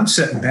conference. And I'm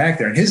sitting back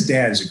there, and his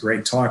dad is a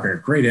great talker, a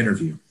great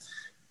interview,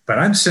 but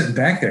I'm sitting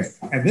back there,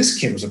 and this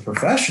kid was a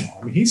professional.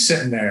 I mean, he's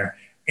sitting there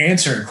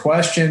answering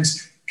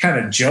questions,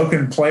 kind of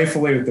joking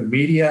playfully with the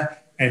media,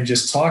 and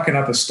just talking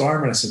up a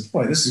storm. And I said,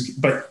 "Boy, this is."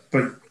 But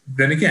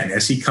then again,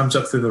 as he comes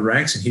up through the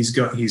ranks, and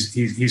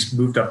he's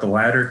moved up the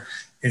ladder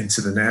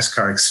into the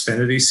NASCAR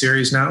Xfinity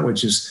Series now,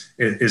 which is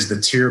the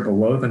tier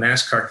below the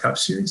NASCAR Cup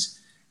Series.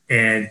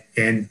 And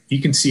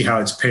you can see how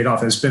it's paid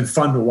off. It's been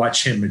fun to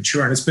watch him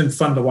mature, and it's been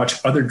fun to watch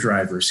other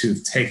drivers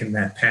who've taken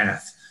that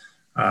path.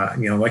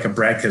 Like a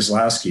Brad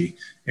Keselowski,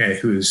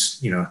 who's,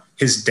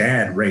 his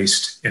dad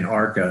raced in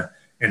ARCA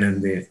and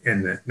in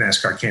the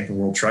NASCAR Camping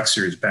World Truck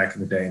Series back in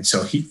the day. And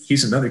so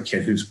he's another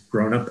kid who's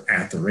grown up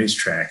at the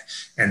racetrack,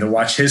 and to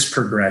watch his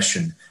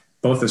progression,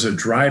 both as a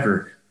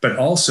driver, but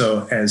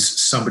also as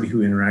somebody who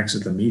interacts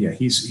with the media.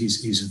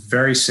 He's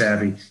very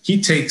savvy.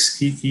 He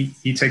takes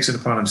it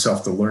upon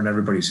himself to learn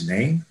everybody's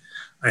name.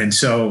 And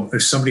so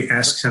if somebody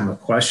asks him a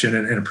question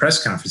in a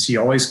press conference, he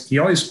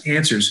always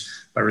answers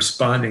by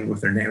responding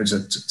with their name.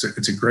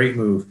 It's a great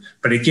move.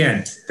 But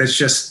again, that's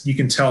just, you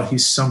can tell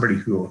he's somebody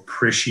who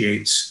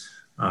appreciates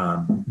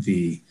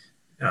the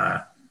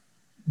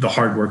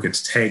hard work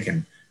it's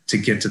taken to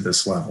get to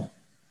this level.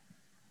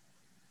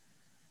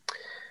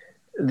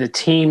 The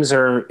teams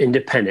are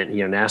independent.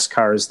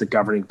 NASCAR is the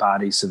governing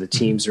body, so the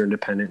teams are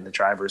independent and the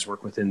drivers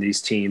work within these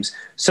teams.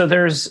 So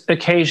there's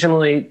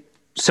occasionally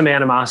some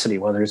animosity,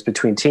 whether it's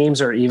between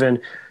teams or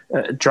even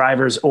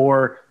drivers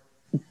or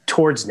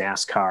towards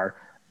NASCAR,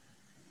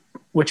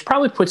 which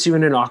probably puts you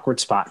in an awkward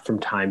spot from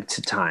time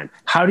to time.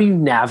 How do you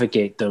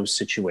navigate those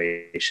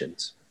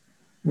situations?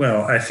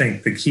 Well, I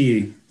think the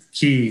key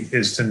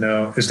is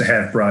to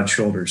have broad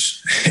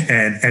shoulders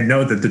and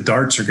know that the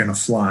darts are going to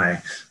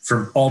fly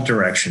from all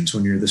directions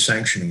when you're the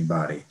sanctioning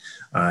body.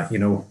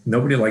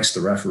 Nobody likes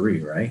the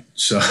referee, right?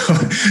 So,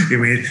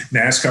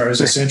 NASCAR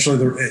is essentially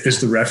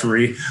the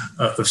referee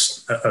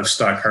of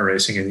stock car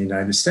racing in the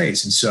United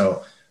States.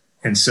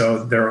 And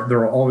so there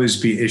will always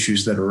be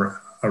issues that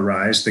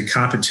arise. The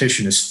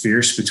competition is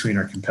fierce between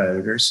our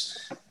competitors,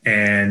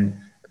 and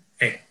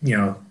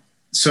you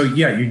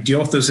deal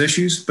with those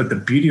issues. But the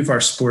beauty of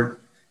our sport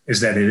is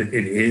that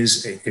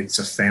it's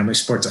a family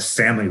sport. It's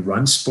a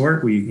family-run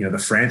sport.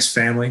 The France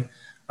family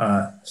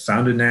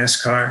founded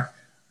NASCAR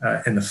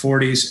in the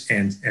 40s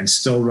and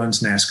still runs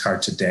NASCAR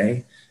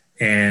today.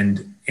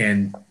 And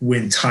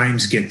when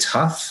times get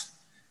tough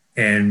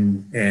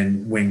and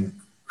when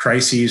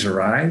crises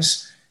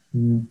arise,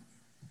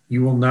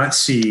 you will not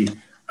see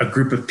a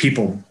group of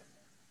people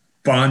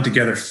bond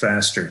together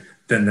faster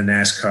than the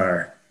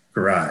NASCAR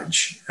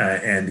garage.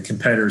 And the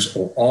competitors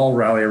will all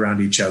rally around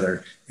each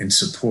other and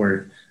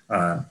support.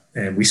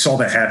 And we saw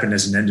that happen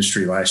as an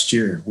industry last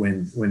year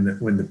when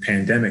the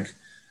pandemic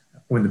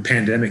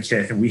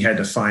hit, and we had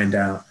to find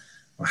out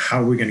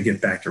how we're going to get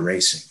back to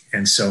racing.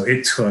 And so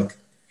it took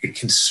a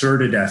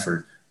concerted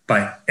effort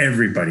by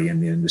everybody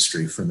in the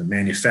industry, from the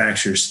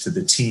manufacturers to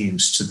the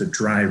teams, to the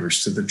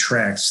drivers, to the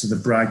tracks, to the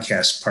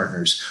broadcast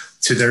partners,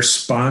 to their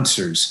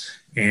sponsors,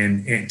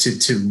 and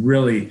to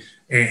really,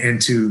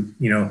 and to,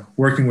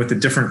 working with the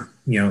different,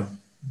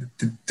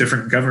 the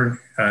different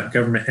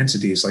government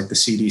entities like the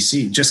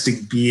CDC, just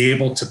to be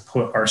able to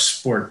put our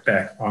sport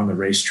back on the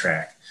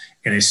racetrack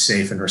in a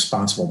safe and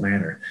responsible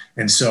manner.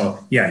 And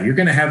so, you're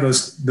going to have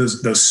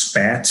those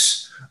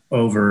spats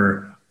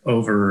over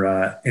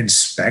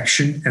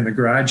inspection in the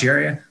garage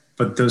area,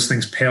 but those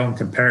things pale in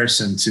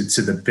comparison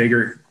to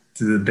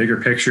the bigger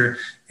picture.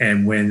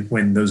 And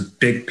when those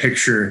big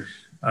picture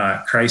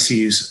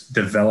crises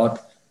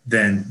develop,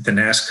 then the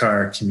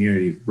NASCAR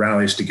community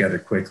rallies together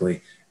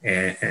quickly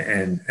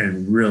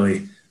and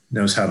really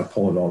knows how to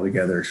pull it all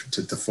together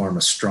to form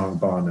a strong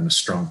bond and a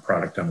strong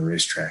product on the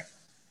racetrack.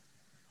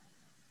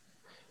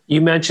 You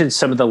mentioned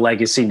some of the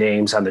legacy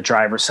names on the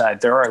driver's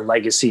side. There are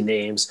legacy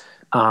names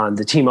on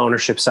the team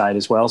ownership side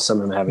as well. Some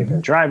of them having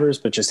been drivers,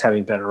 but just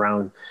having been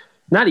around,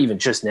 not even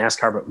just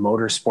NASCAR, but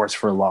motorsports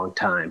for a long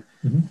time.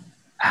 Mm-hmm.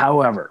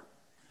 However,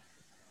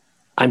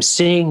 I'm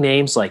seeing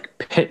names like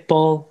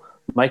Pitbull,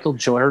 Michael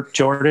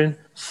Jordan,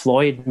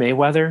 Floyd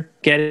Mayweather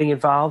getting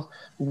involved.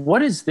 What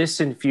does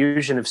this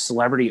infusion of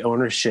celebrity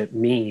ownership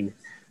mean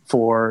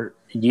for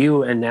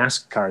you and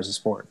NASCAR as a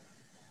sport?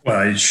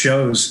 Well, it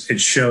shows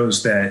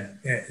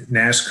that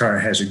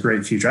NASCAR has a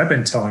great future. I've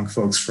been telling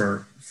folks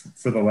for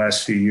the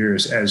last few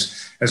years,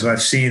 as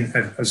I've seen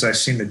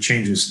the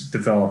changes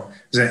develop,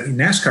 is that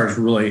NASCAR is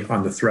really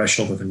on the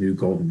threshold of a new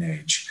golden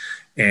age.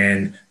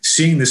 And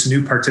seeing this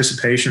new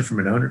participation from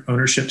an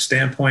ownership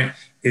standpoint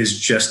is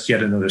just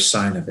yet another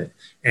sign of it.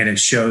 And it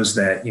shows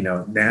that,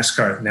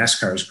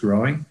 NASCAR is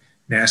growing,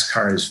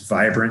 NASCAR is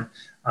vibrant,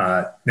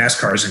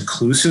 NASCAR is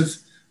inclusive.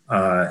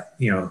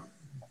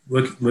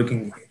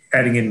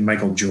 Adding in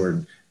Michael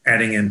Jordan,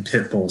 adding in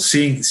Pitbull,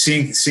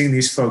 seeing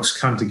these folks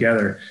come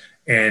together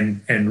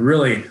and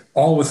really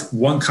all with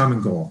one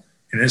common goal,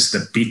 and it's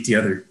to beat the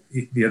other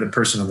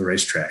person on the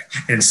racetrack.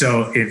 And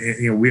so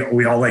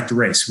we all like to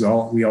race. We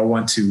all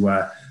want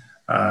to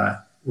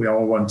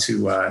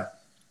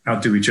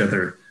outdo each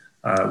other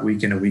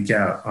week in and week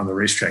out on the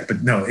racetrack.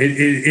 But no, it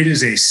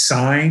is a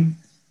sign.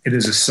 It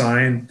is a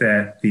sign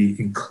that the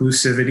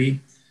inclusivity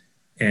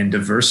and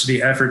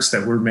diversity efforts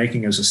that we're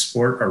making as a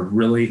sport are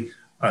really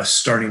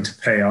starting to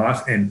pay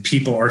off, and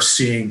people are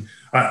seeing.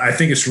 I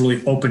think it's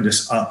really opened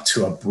us up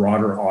to a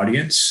broader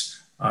audience,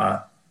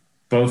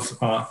 both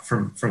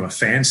from a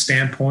fan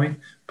standpoint,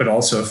 but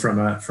also from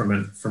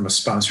a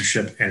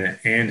sponsorship and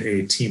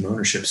a team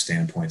ownership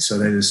standpoint.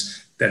 So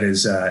it's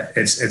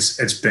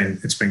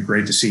been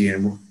great to see.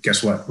 And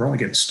guess what? We're only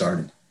getting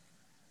started.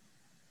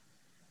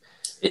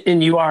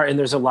 And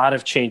there's a lot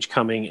of change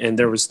coming. And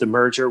there was the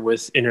merger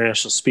with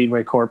International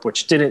Speedway Corp,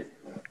 which didn't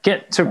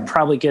get to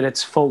probably get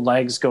its full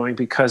legs going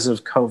because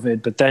of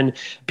COVID. But then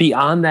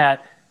beyond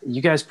that,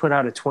 you guys put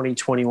out a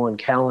 2021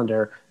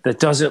 calendar that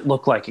doesn't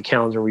look like a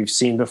calendar we've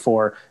seen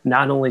before.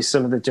 Not only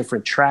some of the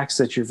different tracks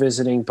that you're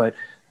visiting, but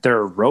there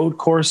are road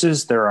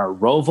courses, there are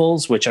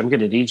rovals, which I'm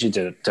going to need you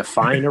to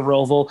define a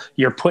roval.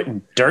 You're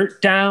putting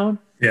dirt down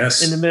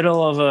in the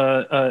middle of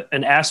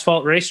an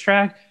asphalt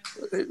racetrack.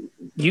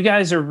 You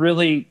guys are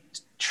really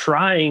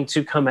trying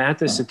to come at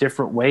this a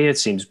different way, it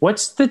seems.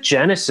 What's the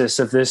genesis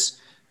of this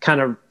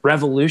kind of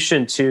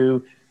revolution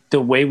to the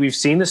way we've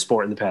seen the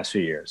sport in the past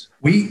few years?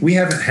 We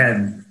haven't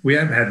had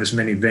this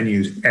many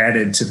venues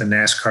added to the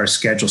NASCAR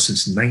schedule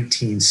since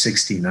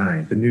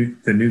 1969. The new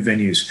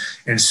venues,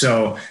 and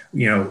so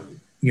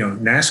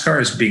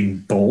NASCAR is being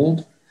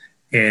bold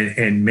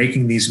and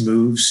making these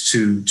moves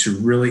to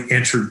really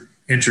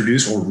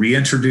introduce or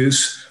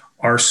reintroduce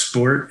our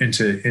sport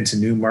into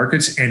new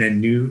markets and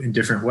in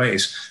different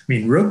ways. I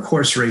mean, road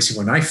course racing.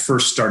 When I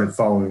first started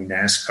following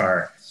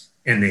NASCAR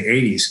in the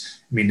 80s,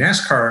 I mean,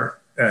 NASCAR.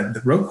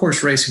 The road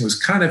course racing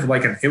was kind of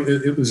like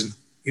it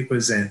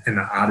was an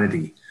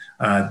oddity.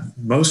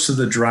 Most of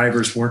the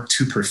drivers weren't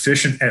too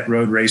proficient at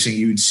road racing.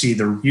 You'd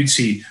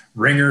see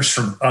ringers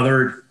from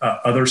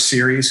other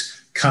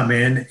series come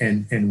in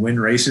and win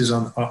races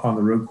on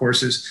the road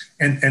courses,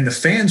 and the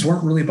fans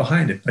weren't really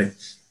behind it. But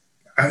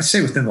I would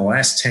say within the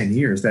last 10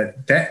 years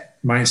that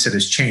mindset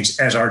has changed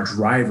as our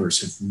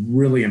drivers have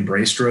really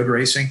embraced road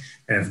racing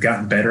and have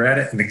gotten better at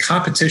it. And the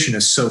competition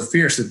is so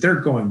fierce that they're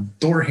going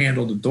door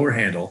handle to door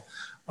handle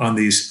on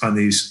these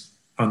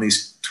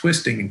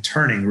twisting and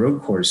turning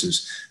road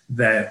courses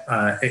that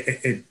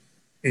it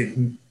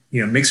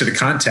makes it a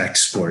contact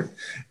sport.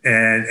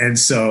 And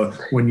so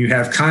when you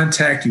have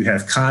contact, you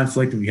have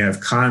conflict. When you have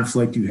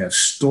conflict, you have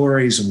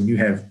stories. And when you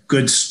have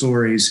good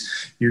stories,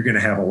 you're going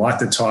to have a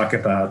lot to talk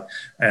about.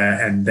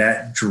 And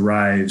that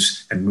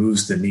drives and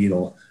moves the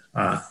needle.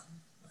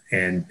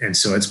 And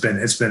so it's been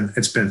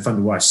fun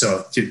to watch.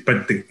 So,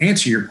 but to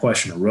answer your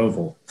question, a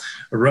roval,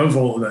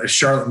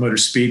 Charlotte Motor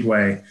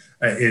Speedway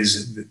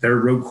is their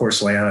road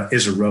course layout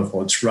is a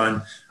roval. It's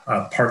run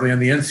partly on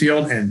the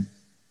infield and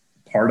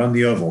part on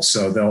the oval.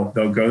 So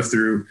they'll go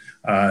through,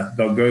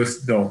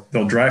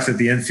 they'll drive through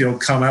the infield,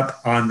 come up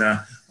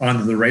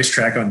onto the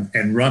racetrack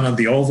and run on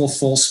the oval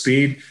full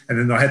speed. And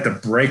then they'll have to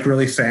brake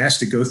really fast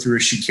to go through a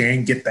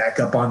chicane, get back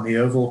up on the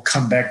oval,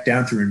 come back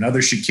down through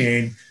another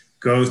chicane,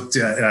 go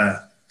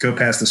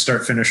past the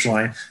start finish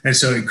line. And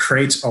so it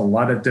creates a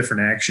lot of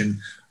different action,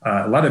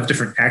 a lot of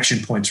different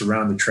action points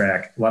around the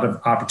track, a lot of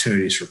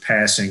opportunities for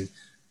passing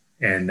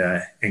and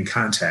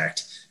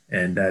contact.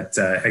 And that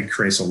it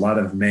creates a lot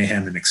of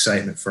mayhem and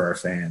excitement for our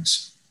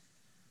fans.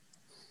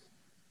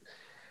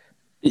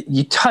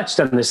 You touched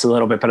on this a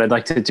little bit, but I'd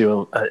like to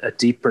do a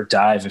deeper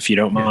dive, if you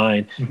don't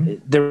mind. Mm-hmm.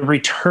 The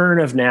return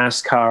of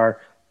NASCAR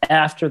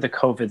after the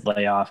COVID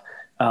layoff.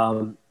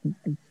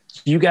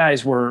 You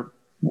guys were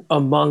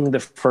among the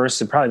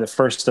first and probably the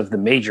first of the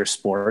major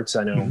sports.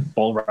 I know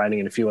bull riding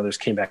and a few others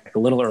came back a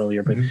little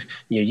earlier, but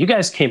you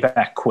guys came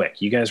back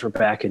quick. You guys were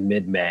back in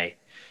mid-May,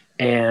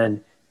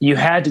 and you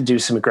had to do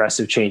some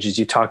aggressive changes.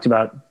 You talked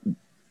about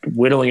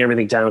whittling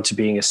everything down to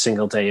being a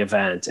single day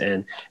event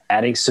and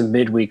adding some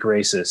midweek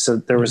races. So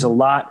there was a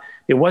lot.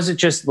 It wasn't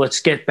just let's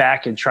get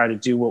back and try to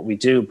do what we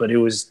do, but it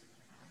was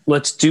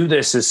let's do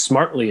this as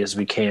smartly as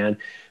we can.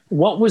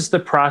 What was the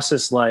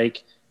process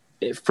like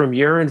from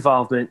your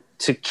involvement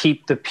to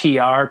keep the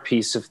PR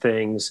piece of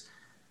things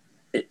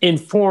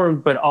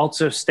informed, but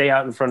also stay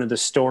out in front of the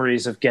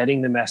stories of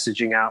getting the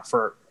messaging out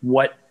for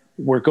what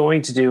we're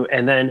going to do,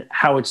 and then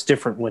how it's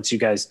different once you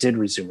guys did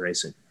resume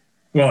racing?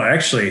 Well,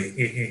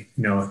 actually,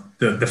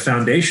 the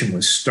foundation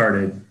was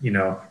started,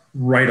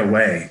 right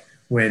away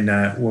when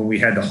we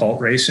had to halt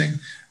racing.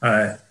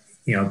 Our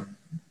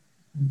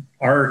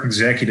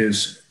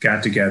executives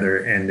got together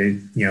and they,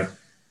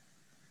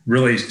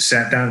 really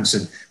sat down and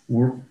said,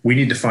 we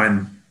need to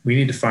find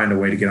a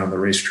way to get on the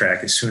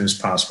racetrack as soon as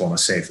possible in a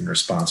safe and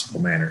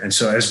responsible manner. And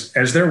so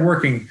as they were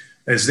working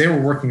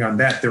on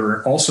that, there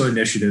were also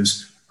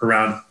initiatives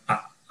around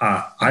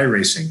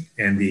iRacing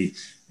and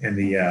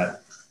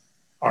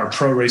our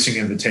Pro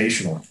Racing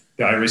Invitational,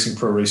 the iRacing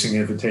Pro Racing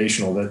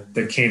Invitational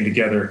that came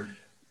together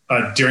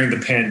during the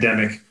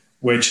pandemic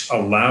which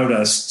allowed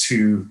us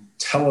to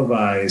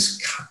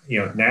televise,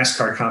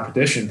 NASCAR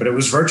competition, but it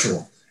was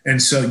virtual.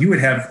 And so you would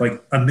have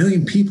like 1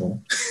 million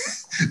people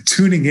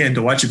tuning in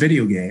to watch a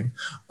video game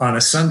on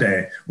a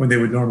Sunday when they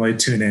would normally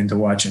tune in to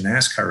watch a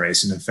NASCAR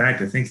race. And in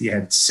fact, I think you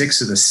had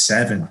 6 of the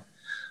 7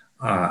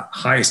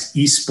 highest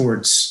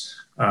esports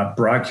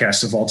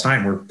broadcasts of all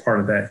time were part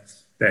of that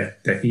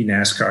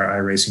eNASCAR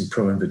iRacing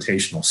Pro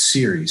Invitational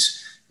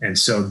Series. And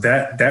so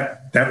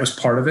that was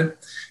part of it.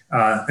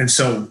 And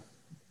so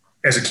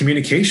as a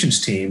communications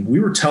team, we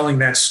were telling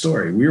that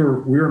story. We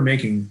were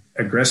making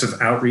aggressive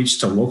outreach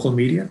to local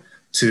media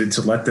to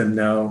let them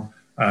know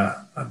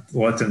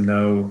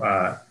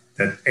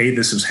that A,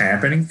 this was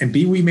happening, and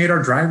B, we made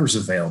our drivers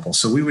available.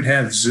 So we would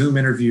have Zoom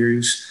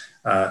interviews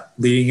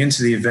leading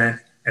into the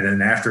event and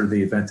then after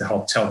the event to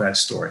help tell that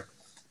story.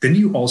 Then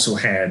you also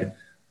had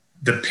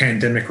the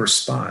pandemic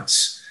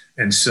response.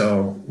 And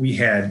so we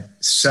had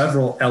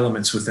several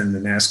elements within the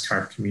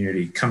NASCAR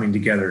community coming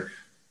together,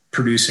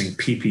 producing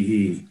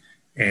PPE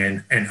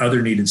and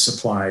other needed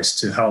supplies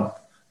to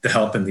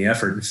help in the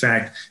effort. In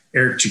fact,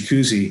 Eric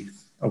Jacuzzi,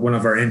 one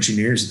of our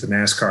engineers at the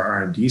NASCAR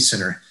R&D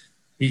Center,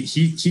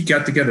 he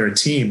got together a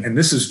team, and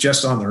this is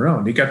just on their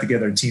own. He got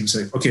together a team and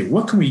said, okay,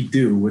 what can we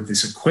do with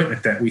this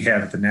equipment that we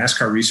have at the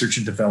NASCAR Research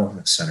and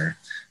Development Center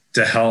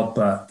to help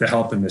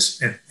in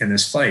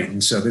this fight?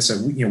 And so they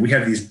said, we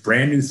have these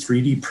brand new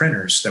 3D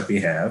printers that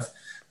we have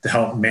to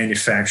help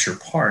manufacture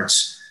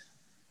parts.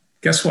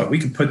 Guess what? We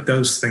can put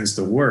those things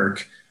to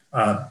work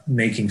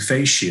making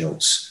face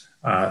shields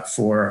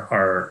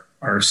for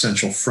our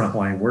essential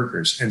frontline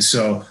workers. And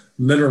so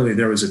literally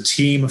there was a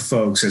team of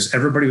folks, as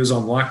everybody was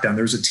on lockdown,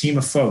 there was a team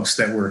of folks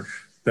that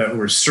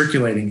were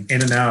circulating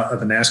in and out of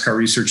the NASCAR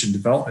Research and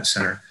Development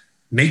Center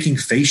making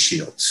face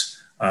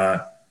shields.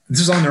 This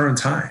is on their own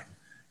time.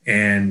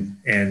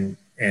 And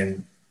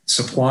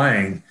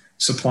supplying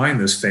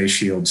those face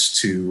shields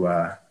to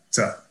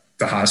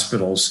the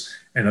hospitals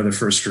and other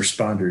first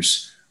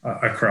responders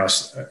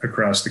across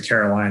the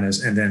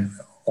Carolinas, and then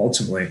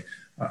ultimately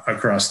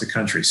across the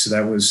country. So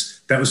that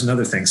was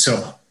another thing.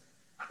 So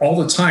all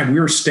the time we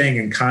were staying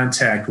in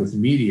contact with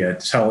media,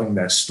 telling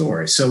that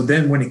story. So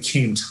then when it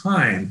came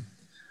time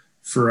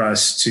for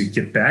us to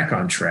get back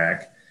on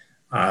track,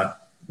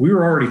 we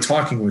were already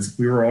talking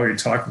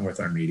with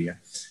our media,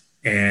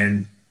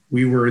 and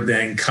we were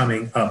then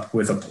coming up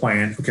with a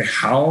plan. Okay,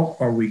 how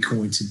are we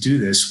going to do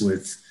this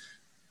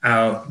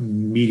without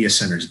media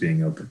centers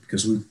being open?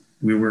 Because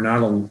we were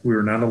not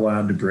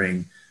allowed to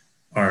bring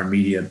our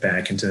media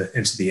back into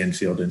the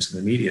infield, into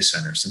the media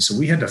centers. And so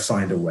we had to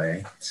find a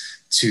way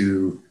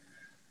to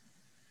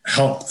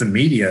help the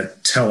media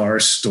tell our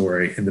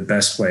story in the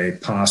best way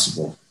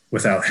possible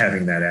without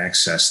having that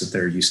access that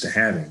they're used to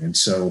having. And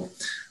so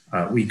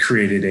we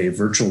created a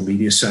virtual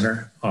media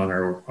center on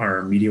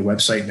our media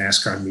website,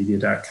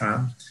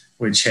 NASCARmedia.com,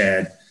 which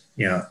had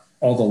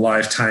all the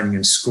live timing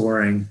and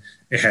scoring.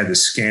 It had the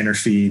scanner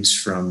feeds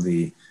from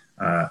the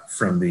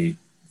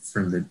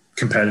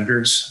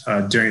competitors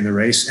during the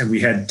race, and we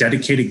had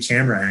dedicated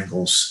camera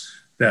angles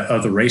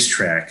of the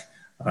racetrack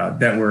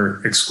that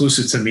were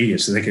exclusive to media,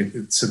 so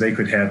they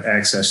could have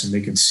access and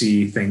they could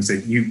see things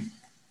that you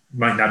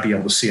might not be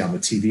able to see on the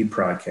TV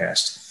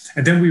broadcast.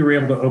 And then we were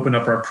able to open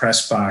up our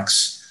press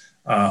box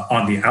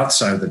on the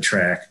outside of the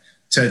track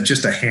to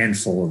just a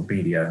handful of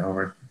media.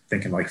 We're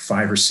thinking like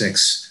 5 or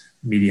 6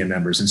 media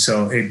members, and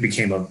so it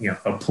became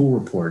a pool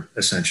report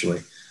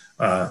essentially.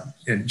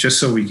 And just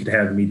so we could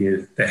have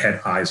media that had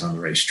eyes on the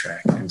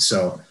racetrack. And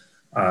so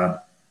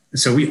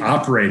we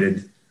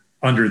operated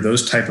under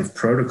those type of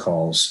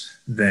protocols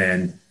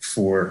then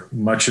for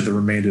much of the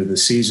remainder of the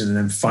season. And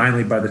then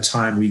finally, by the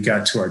time we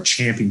got to our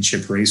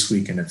championship race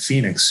weekend at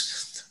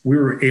Phoenix, we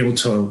were able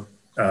to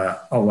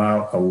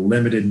allow a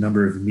limited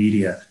number of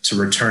media to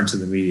return to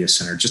the media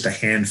center, just a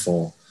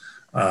handful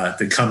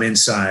to come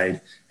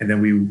inside. And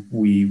then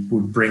we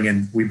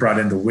brought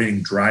in the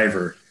winning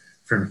driver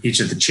from each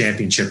of the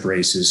championship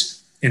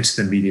races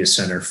into the media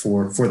center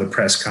for the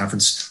press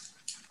conference.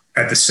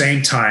 At the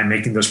same time,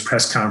 making those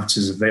press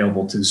conferences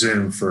available to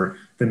Zoom for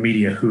the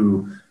media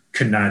who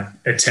could not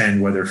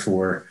attend, whether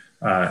for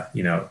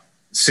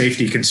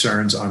safety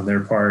concerns on their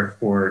part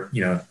or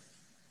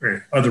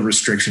other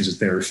restrictions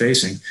that they were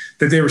facing,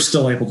 that they were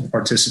still able to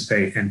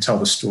participate and tell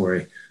the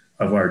story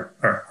of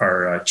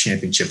our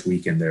championship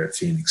weekend there at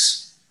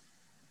Phoenix.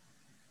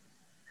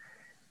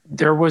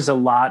 There was a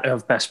lot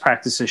of best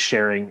practices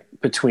sharing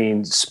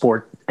between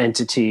sport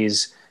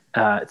entities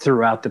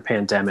throughout the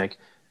pandemic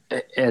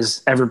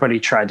as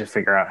everybody tried to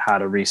figure out how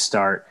to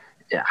restart.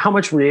 How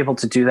much were you able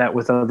to do that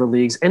with other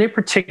leagues, and in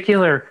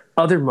particular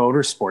other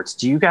motorsports?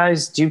 Do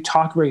you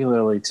talk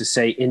regularly to,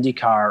 say,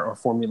 IndyCar or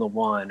Formula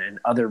One and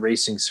other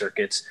racing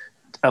circuits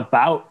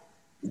about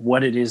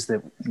what it is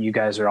that you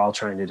guys are all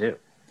trying to do?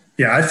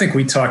 Yeah, I think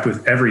we talked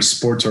with every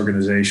sports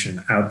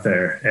organization out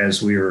there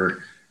as we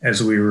were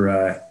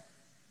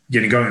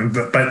getting going.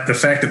 But the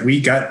fact that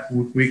we got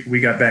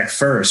back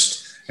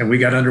first and we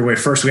got underway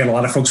first, we had a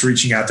lot of folks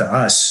reaching out to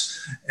us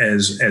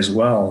as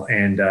well.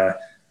 And I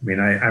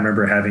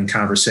remember having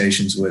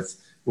conversations with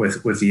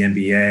with the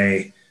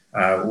NBA,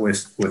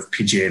 with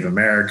PGA of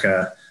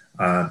America,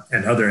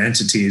 and other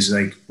entities.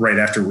 Like right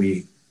after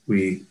we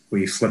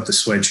flipped the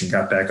switch and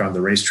got back on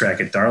the racetrack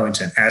at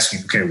Darlington,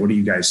 asking, okay, what are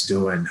you guys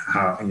doing?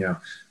 How,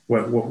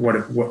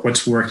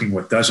 what's working,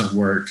 what doesn't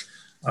work,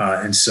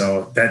 and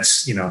so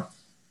that's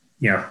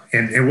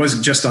and it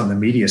wasn't just on the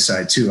media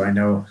side too. I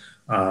know.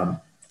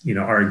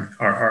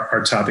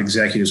 Our top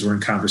executives were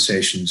in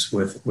conversations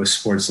with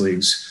sports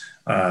leagues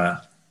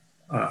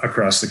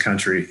across the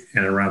country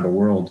and around the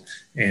world,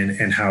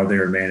 and how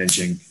they're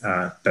managing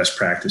best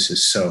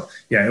practices. So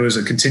yeah, it was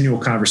a continual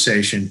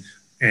conversation,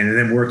 and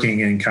then working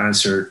in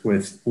concert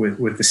with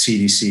the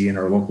CDC and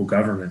our local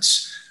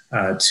governments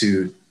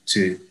to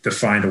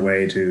find a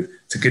way to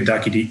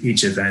conduct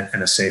each event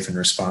in a safe and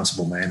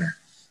responsible manner.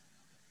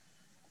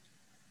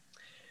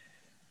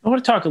 I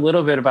want to talk a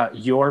little bit about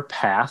your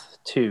path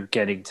to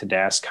getting to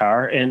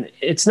NASCAR. And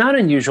it's not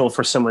unusual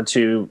for someone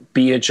to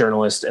be a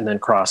journalist and then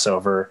cross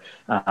over,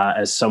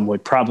 as some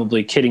would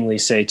probably kiddingly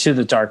say, to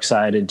the dark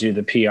side and do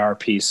the PR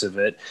piece of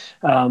it.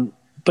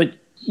 But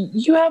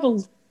you have a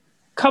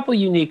couple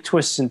unique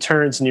twists and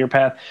turns in your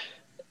path.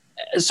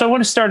 So I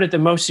want to start at the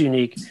most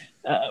unique.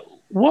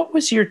 What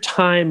was your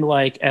time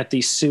like at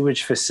the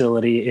sewage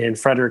facility in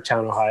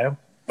Fredericktown, Ohio?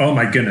 Oh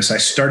my goodness. I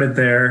started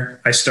there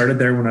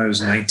when I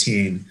was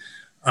 19.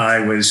 I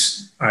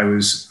was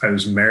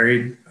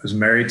married. I was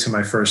married to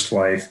my first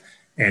wife,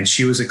 and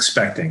she was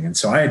expecting. And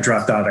so I had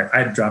dropped out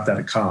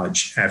of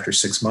college after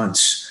 6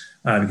 months.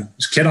 There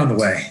was a kid on the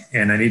way,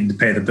 and I needed to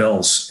pay the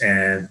bills.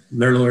 And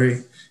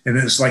literally, and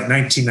it was like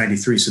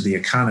 1993, so the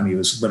economy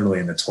was literally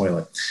in the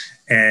toilet.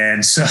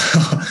 And so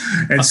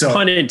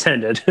pun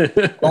intended.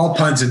 All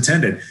puns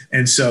intended.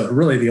 And so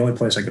really the only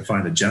place I could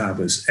find a job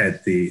was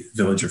at the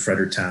Village of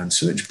Fredericktown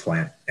sewage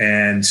plant.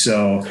 And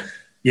so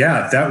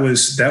yeah, that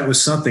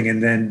was something.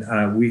 And then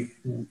we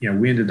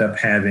ended up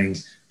having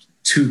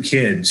 2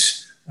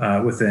 kids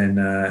within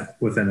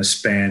a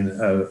span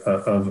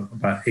of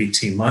about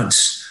 18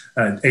 months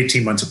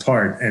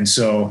apart. And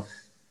so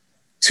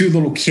 2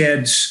 little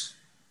kids,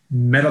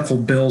 medical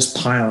bills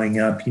piling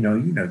up,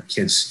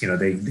 kids,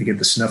 they get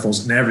the sniffles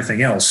and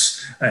everything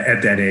else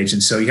at that age.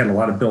 And so you had a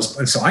lot of bills.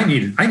 And so I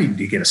needed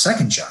to get a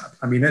second job.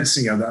 I mean, that's,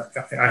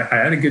 I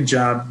had a good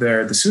job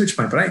there at the sewage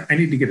plant, but I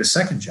needed to get a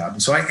second job.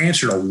 And so I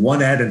answered a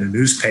 1 ad in the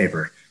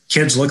newspaper.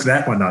 Kids, look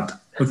that one up.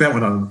 Look that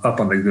one up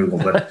on the Google.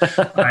 But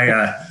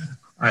I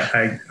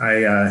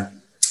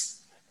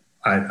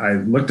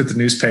looked at the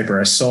newspaper.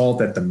 I saw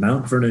that the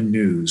Mount Vernon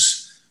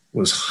News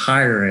was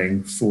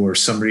hiring for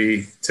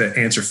somebody to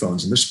answer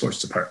phones in their sports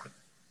department.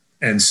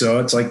 And so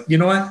it's like, you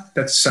know what?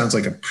 That sounds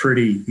like a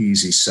pretty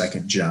easy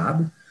second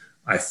job.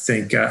 I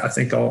think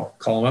I'll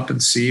call them up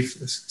and see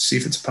if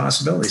it's a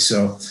possibility.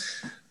 So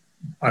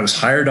I was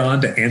hired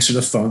on to answer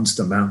the phones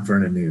to Mount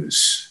Vernon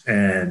News.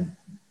 And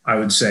I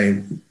would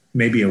say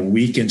maybe a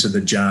week into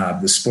the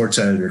job, the sports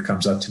editor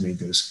comes up to me and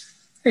goes,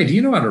 "Hey, do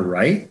you know how to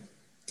write?"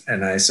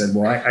 And I said,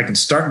 "Well, I can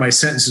start my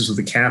sentences with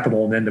a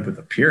capital and end up with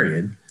a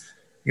period."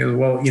 He goes,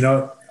 "Well,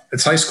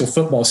 it's high school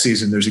football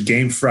season. There's a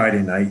game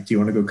Friday night. Do you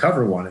want to go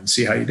cover one and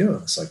see how you do?"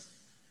 It's like,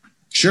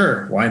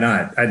 sure, why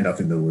not? I had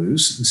nothing to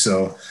lose. And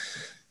so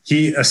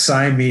he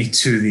assigned me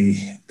to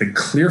the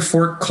Clear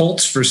Fork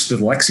Colts versus the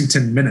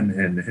Lexington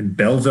Minutemen in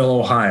Belleville,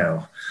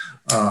 Ohio,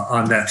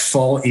 on that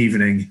fall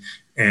evening.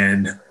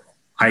 And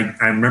I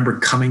remember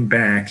coming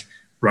back,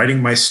 writing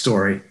my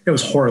story. It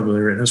was horribly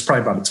written. It was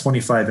probably about a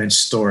 25-inch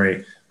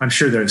story. I'm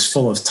sure that it's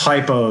full of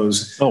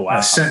typos,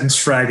 sentence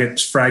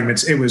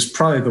fragments. It was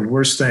probably the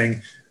worst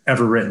thing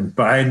ever written.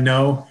 But I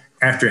know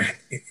after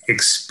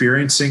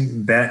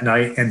experiencing that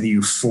night and the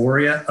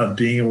euphoria of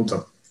being able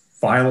to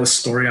file a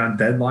story on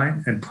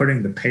deadline and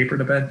putting the paper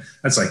to bed,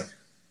 that's like,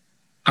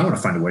 I want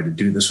to find a way to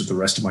do this with the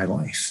rest of my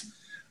life.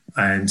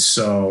 And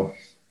so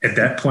at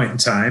that point in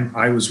time,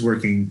 I was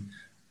working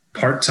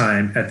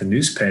part-time at the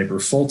newspaper,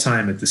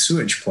 full-time at the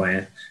sewage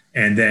plant,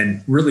 and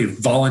then really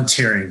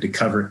volunteering to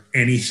cover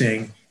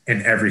anything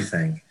and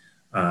everything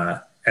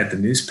at the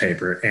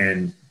newspaper.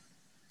 And,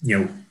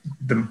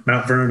 the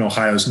Mount Vernon,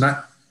 Ohio is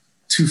not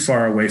too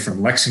far away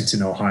from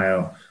Lexington,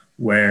 Ohio,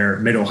 where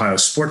Mid-Ohio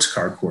Sports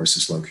Car Course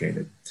is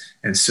located.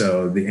 And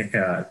so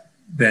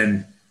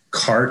then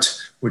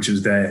CART, which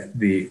was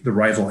the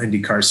rival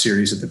IndyCar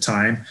series at the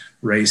time,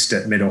 raced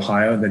at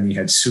Mid-Ohio. Then you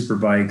had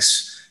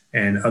Superbikes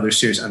and other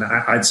series. And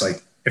I'd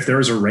like, if there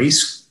was a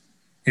race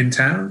in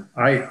town,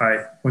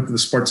 I went to the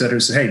sports editor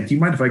and said, "Hey, do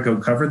you mind if I go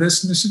cover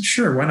this?" And they said,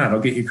 "Sure, why not? I'll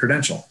get you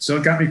credentialed." So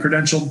it got me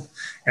credentialed,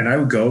 and I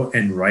would go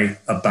and write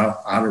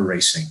about auto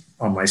racing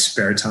on my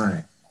spare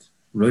time.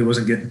 Really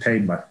wasn't getting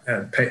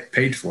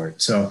paid for it.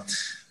 So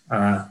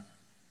I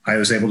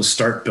was able to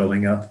start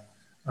building up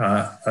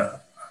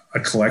a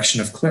collection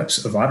of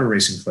clips, of auto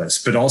racing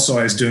clips. But also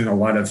I was doing a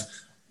lot of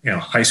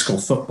high school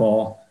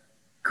football,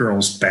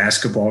 girls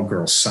basketball,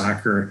 girls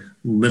soccer,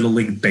 little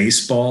league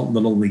baseball,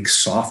 little league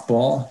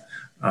softball.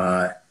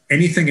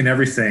 Anything and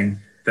everything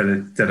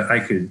that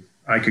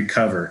I could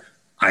cover,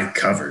 I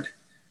covered.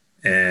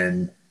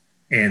 And,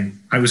 and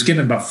I was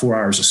getting about 4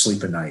 hours of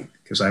sleep a night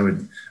because I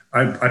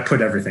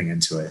put everything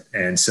into it.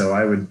 And so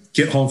I would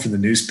get home from the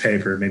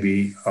newspaper,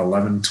 maybe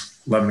 11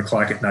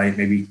 o'clock at night,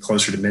 maybe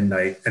closer to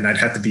midnight. And I'd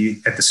have to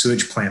be at the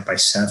sewage plant by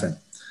 7.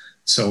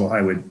 So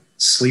I would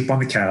sleep on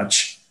the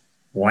couch,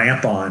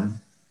 lamp on,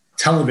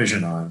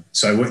 television on,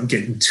 so I wouldn't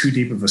get in too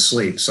deep of a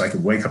sleep, so I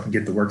could wake up and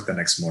get to work the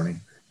next morning,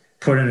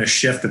 put in a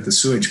shift at the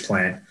sewage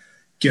plant,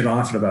 get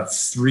off at about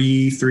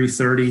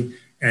 3:30,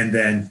 and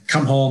then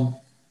come home,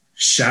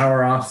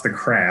 shower off the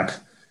crap,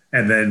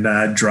 and then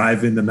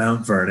drive into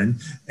Mount Vernon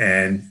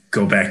and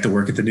go back to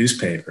work at the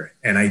newspaper.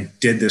 And I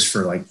did this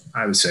for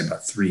I would say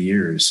about 3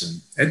 years,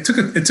 and it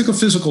took a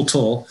physical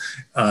toll.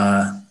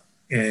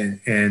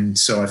 And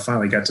so I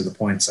finally got to the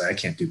point and said, I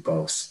can't do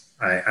both.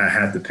 I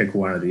had to pick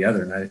one or the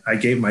other. And I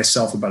gave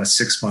myself about a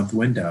 6-month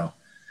window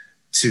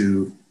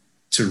to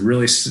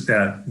really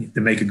to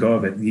make a go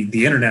of it.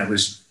 The internet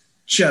was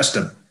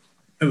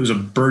it was a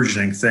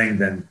burgeoning thing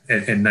then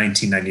in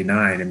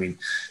 1999. I mean,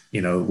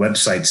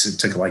 websites, it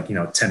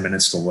took 10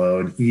 minutes to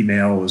load.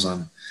 Email was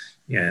on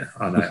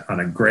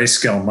a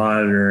grayscale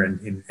monitor.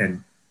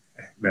 And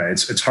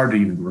it's hard to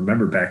even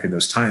remember back in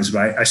those times,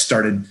 but I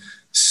started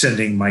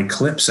sending my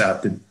clips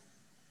out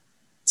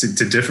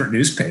to different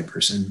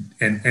newspapers and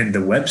the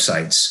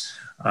websites.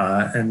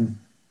 And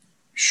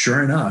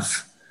sure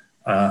enough,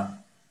 a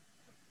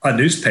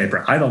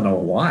newspaper, I don't know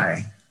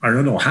why, I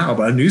don't know how,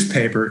 but a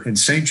newspaper in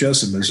St.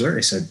 Joseph,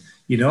 Missouri said,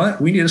 you know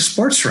what, we need a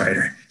sports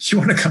writer. You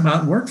want to come out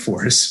and work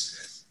for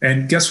us?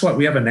 And guess what?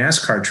 We have a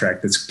NASCAR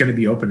track that's going to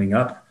be opening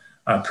up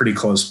pretty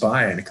close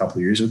by in a couple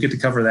of years. We'll get to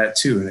cover that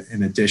too,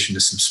 in addition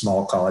to some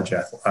small college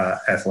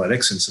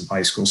athletics and some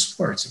high school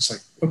sports. It's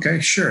like, okay,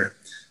 sure.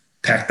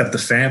 Packed up the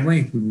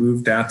family. We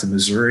moved out to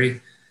Missouri,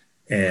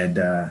 and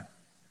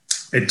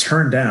it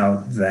turned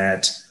out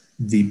that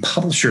the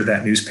publisher of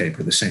that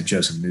newspaper, the St.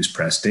 Joseph News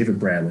Press, David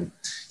Bradley,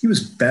 he was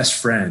best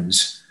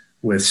friends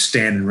with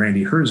Stan and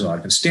Randy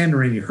Herzog. And Stan and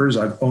Randy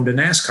Herzog owned a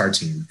NASCAR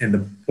team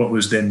in what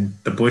was then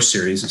the Busch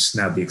Series. It's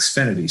now the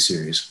Xfinity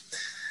Series.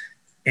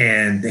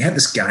 And they had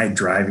this guy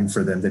driving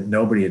for them that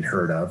nobody had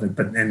heard of,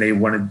 and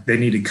they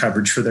needed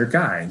coverage for their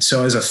guy. And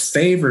so as a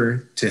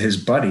favor to his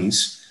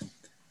buddies,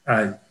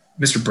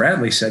 Mr.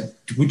 Bradley said,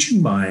 would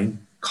you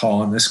mind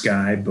calling this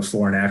guy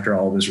before and after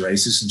all of his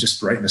races and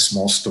just writing a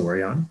small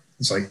story on him?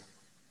 It's like,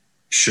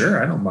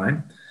 sure, I don't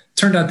mind.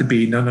 Turned out to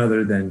be none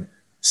other than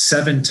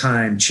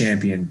 7-time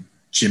champion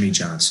Jimmy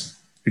Johnson,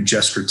 who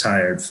just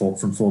retired from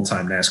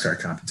full-time NASCAR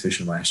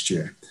competition last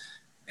year.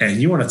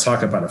 And you want to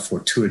talk about a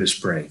fortuitous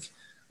break.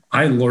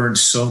 I learned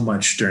so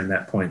much during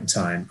that point in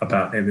time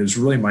it was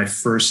really my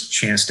first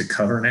chance to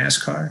cover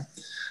NASCAR.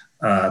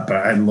 But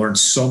I learned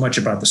so much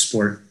about the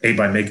sport, A,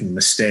 by making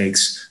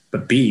mistakes,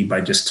 but B,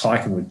 by just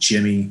talking with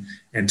Jimmy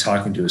and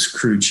talking to his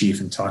crew chief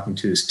and talking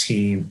to his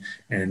team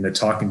and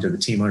talking to the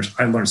team owners.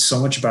 I learned so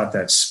much about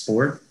that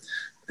sport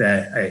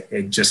that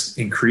it just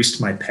increased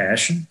my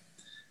passion.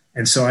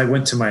 And so I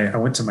went to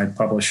my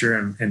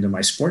publisher and to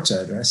my sports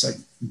editor. I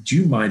said, do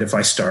you mind if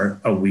I start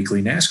a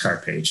weekly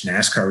NASCAR page?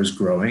 NASCAR was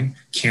growing.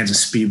 Kansas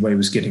Speedway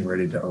was getting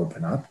ready to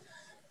open up.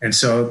 And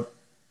so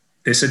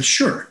they said,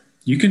 sure.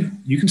 You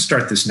can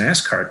start this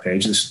NASCAR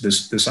page,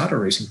 this auto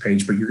racing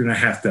page, but you're going to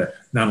have to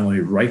not only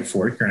write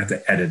for it, you're going to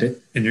have to edit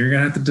it, and you're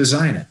going to have to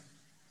design it.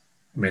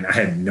 I mean, I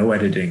had no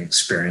editing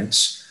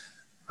experience.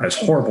 I was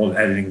horrible at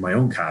editing my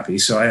own copy.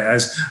 So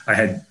I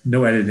had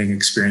no editing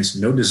experience,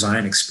 no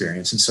design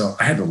experience. And so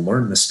I had to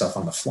learn this stuff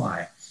on the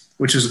fly,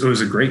 it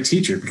was a great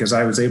teacher because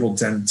I was able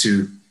then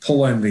to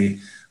pull in the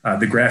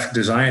graphic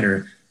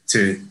designer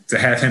to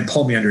have him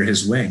pull me under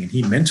his wing. And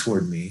he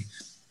mentored me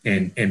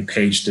in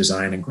page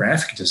design and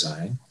graphic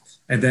design.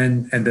 And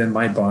then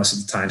my boss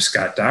at the time,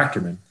 Scott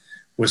Docterman,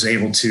 was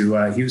able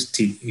to,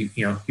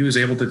 he was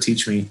able to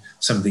teach me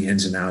some of the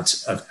ins and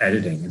outs of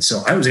editing. And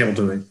so I was able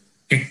to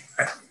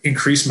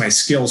increase my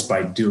skills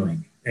by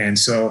doing. And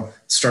so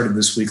started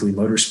this weekly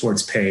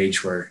motorsports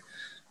page where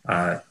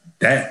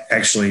that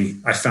actually,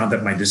 I found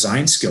that my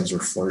design skills were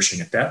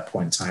flourishing at that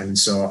point in time. And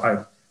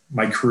so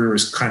my career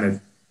was kind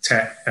of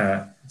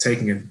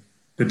taking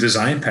the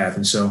design path.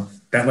 And so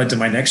that led to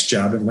my next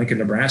job in Lincoln,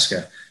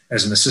 Nebraska,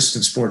 as an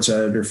assistant sports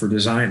editor for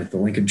design at the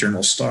Lincoln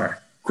Journal-Star.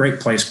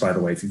 Great place, by the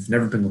way. If you've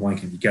never been to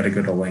Lincoln, you got to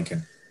go to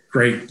Lincoln.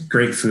 Great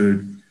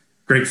food,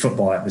 great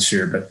football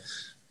atmosphere. But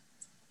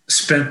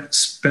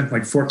spent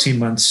like 14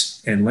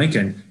 months in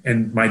Lincoln,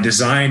 and my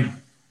design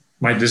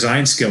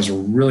skills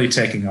were really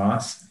taking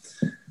off.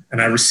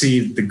 And I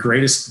received the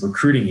greatest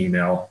recruiting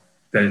email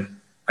that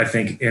I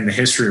think in the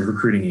history of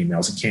recruiting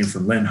emails. It came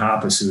from Lynn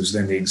Hoppus, who was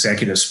then the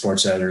executive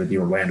sports editor of the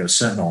Orlando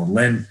Sentinel. And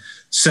Lynn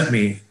sent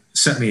me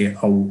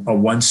a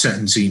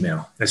one-sentence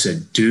email. I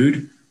said,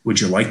 dude, would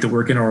you like to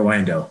work in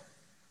Orlando?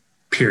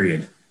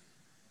 Period.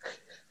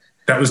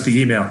 That was the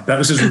email. That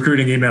was his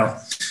recruiting email.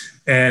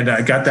 And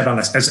I got that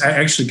I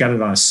actually got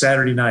it on a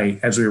Saturday night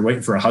as we were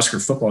waiting for a Husker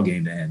football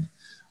game to end,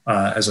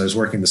 as I was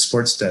working the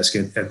sports desk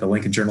at the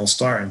Lincoln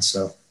Journal-Star. And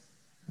so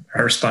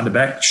I responded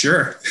back,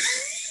 sure.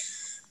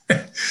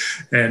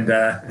 And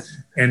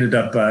ended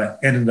up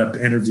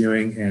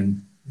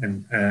interviewing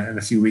and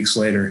a few weeks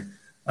later,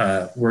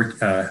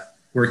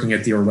 working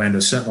at the Orlando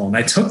Sentinel. And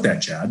I took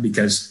that job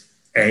because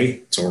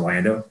it's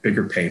Orlando,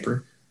 bigger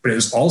paper, but it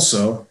was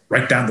also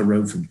right down the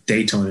road from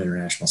Daytona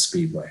International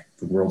Speedway,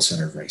 the World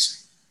Center of Racing.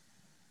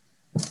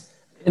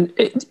 And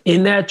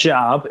in that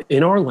job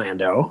in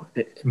Orlando,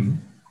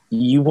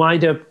 you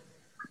wind up,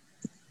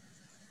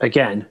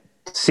 again,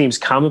 seems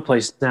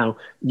commonplace now,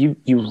 you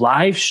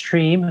live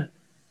stream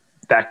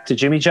back to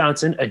Jimmy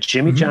Johnson, a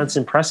Jimmy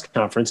Johnson press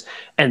conference,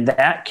 and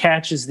that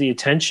catches the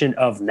attention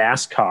of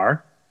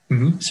NASCAR.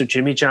 So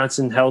Jimmy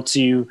Johnson helps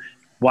you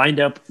wind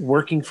up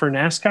working for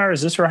NASCAR.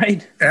 Is this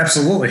right?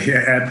 Absolutely.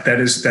 Yeah, that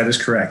is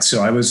correct.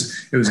 So it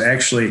was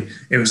actually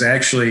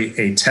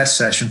a test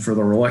session for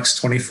the Rolex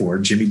 24.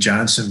 Jimmy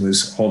Johnson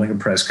was holding a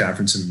press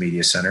conference in the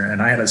media center,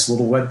 and I had this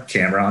little web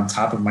camera on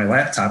top of my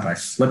laptop. I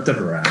flipped it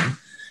around,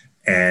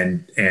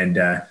 and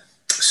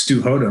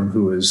Stu Hodem,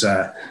 who was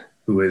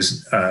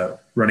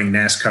running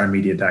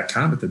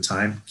NASCARmedia.com at the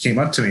time, came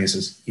up to me and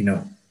says,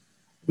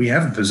 we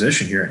have a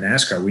position here at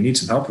NASCAR. We need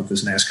some help with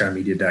this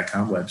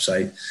NASCARmedia.com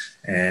website.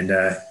 And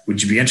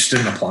would you be interested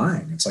in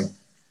applying? It's like,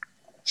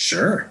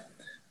 sure.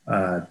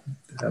 That's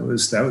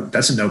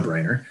a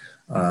no-brainer.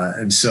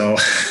 And so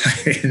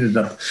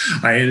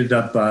I ended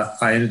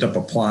up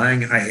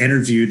applying. I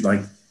interviewed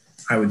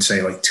I would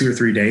say 2 or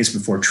 3 days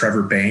before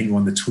Trevor Bayne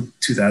won the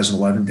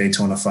 2011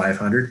 Daytona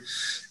 500.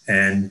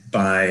 And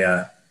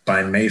by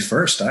May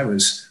 1st,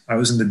 I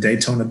was in the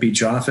Daytona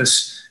Beach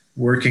office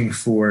working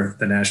for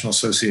the National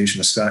Association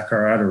of Stock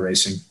Car Auto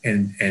Racing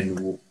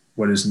and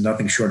what is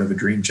nothing short of a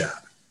dream job.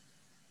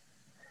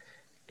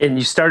 And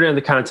you started on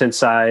the content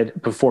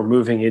side before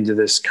moving into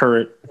this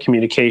current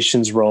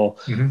communications role.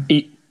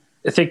 I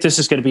think this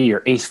is going to be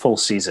your 8th full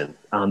season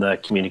on the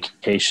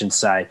communications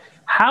side.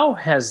 How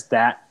has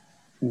that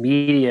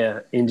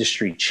media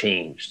industry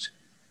changed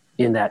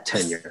in that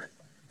tenure?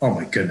 Oh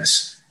my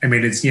goodness. I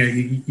mean, it's,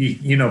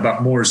 you know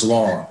about Moore's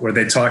Law, where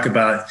they talk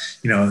about,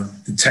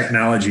 the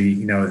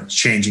technology,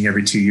 changing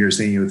every 2 years,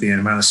 the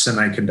amount of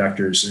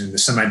semiconductors, and the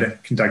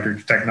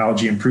semiconductor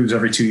technology improves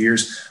every 2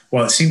 years.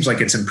 Well, it seems like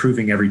it's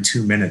improving every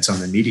 2 minutes on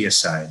the media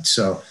side.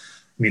 So,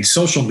 I mean,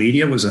 social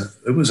media was a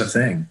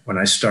thing when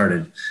I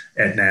started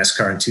at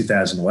NASCAR in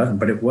 2011,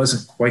 but it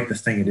wasn't quite the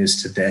thing it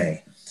is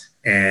today.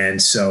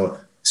 And so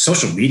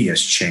social media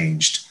has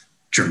changed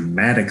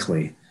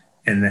dramatically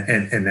in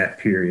that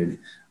period.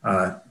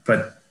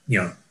 But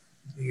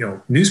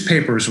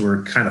newspapers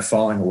were kind of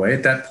falling away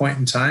at that point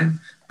in time,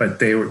 but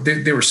they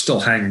were still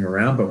hanging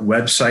around. But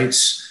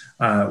websites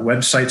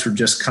were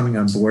just coming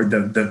on board.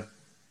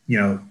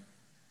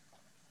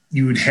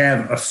 You would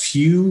have a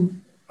few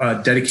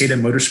dedicated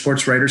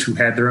motorsports writers who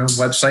had their own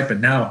website, but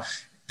now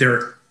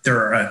there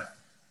are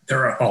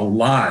a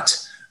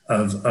lot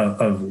of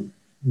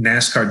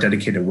NASCAR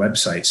dedicated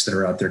websites that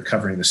are out there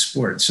covering the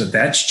sport. So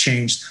that's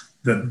changed.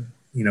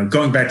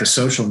 Going back to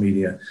social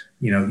media,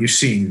 you're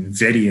seeing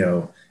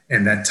video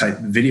and that type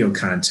of video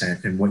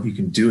content and what you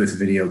can do with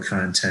video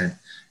content,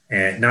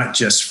 and not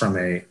just from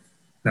a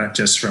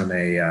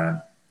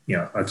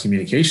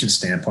communication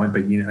standpoint,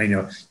 but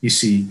you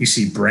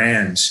see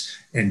brands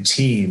and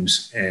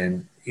teams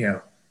and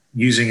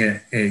using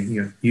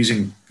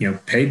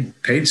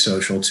paid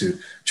social to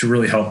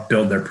really help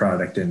build their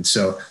product. And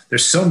so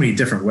there's so many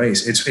different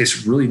ways.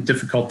 It's really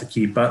difficult to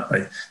keep up.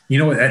 But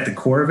at the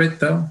core of it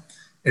though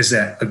is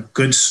that a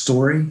good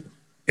story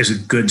is a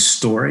good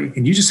story,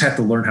 and you just have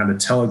to learn how to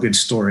tell a good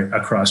story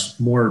across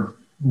more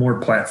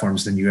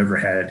platforms than you ever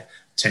had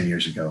 10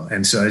 years ago.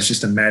 And so it's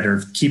just a matter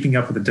of keeping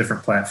up with the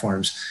different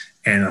platforms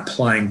and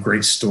applying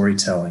great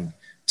storytelling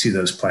to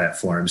those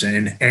platforms,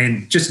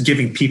 and just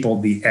giving people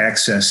the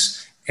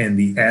access and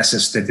the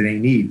assets that they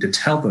need to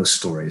tell those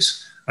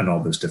stories on all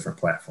those different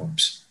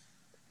platforms.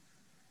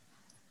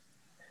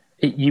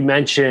 You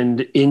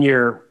mentioned in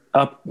your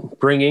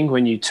upbringing,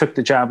 when you took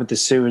the job at the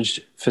sewage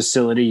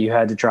facility, you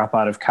had to drop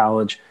out of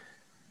college.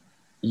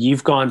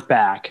 You've gone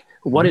back.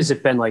 What has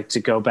it been like to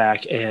go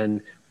back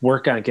and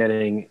work on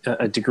getting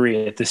a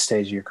degree at this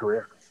stage of your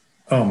career?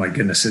 Oh my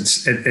goodness,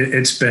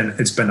 it's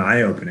been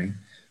eye-opening.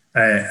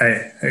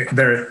 I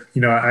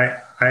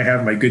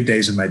have my good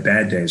days and my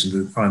bad days.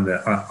 And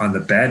on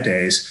the bad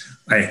days,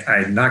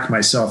 I knock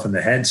myself in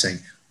the head saying,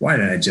 why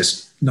didn't I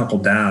just knuckle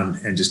down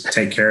and just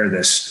take care of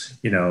this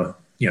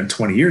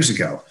 20 years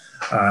ago?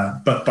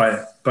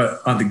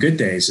 But on the good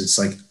days, it's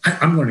like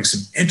I'm learning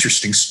some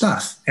interesting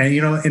stuff, and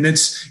and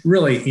it's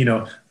really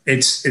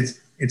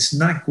it's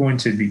not going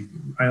to be,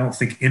 I don't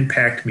think,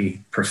 impact me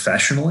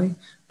professionally,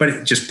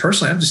 but just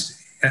personally,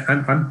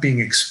 I'm being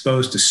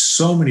exposed to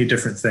so many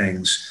different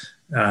things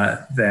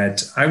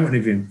that I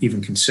wouldn't have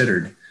even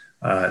considered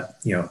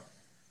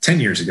 10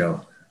 years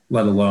ago,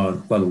 let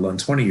alone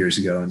 20 years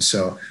ago. And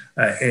so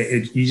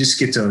you just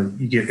get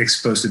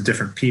exposed to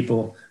different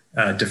people,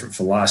 different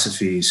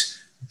philosophies,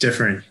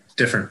 different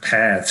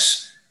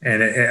paths.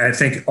 And I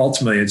think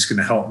ultimately it's going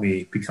to help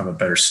me become a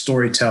better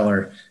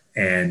storyteller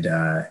and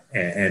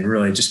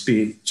really just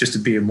to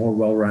be a more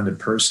well-rounded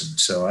person.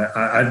 So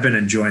I've been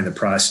enjoying the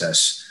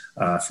process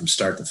from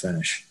start to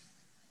finish.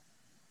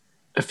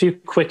 A few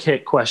quick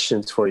hit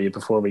questions for you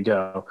before we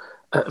go.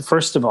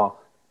 First of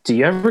all, do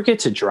you ever get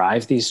to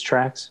drive these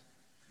tracks?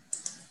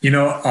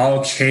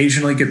 I'll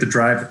occasionally get to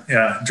drive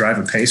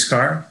a pace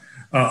car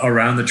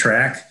around the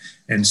track,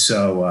 and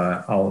so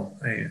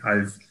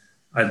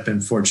I've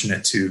been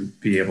fortunate to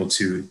be able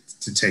to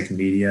take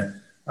media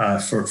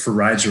for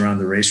rides around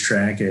the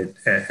racetrack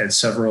at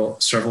several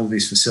of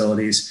these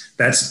facilities.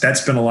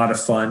 That's been a lot of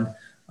fun,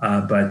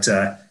 but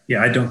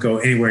I don't go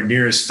anywhere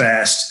near as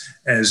fast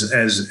as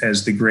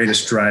the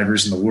greatest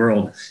drivers in the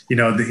world.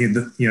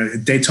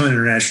 Daytona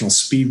International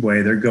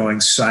Speedway, they're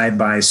going side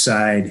by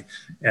side,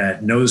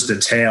 nose to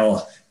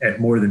tail at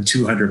more than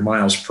 200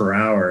 miles per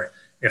hour.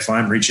 If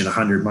I'm reaching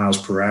 100 miles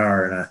per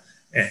hour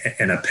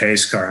in a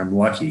pace car, I'm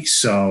lucky.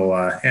 So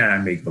I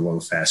may go a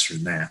little faster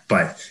than that.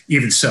 But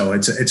even so,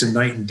 it's a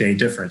night and day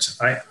difference.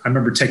 I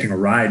remember taking a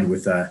ride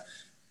with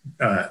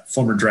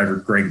former driver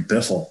Greg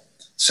Biffle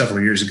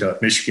several years ago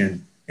at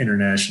Michigan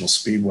International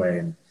Speedway,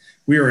 and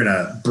we were in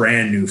a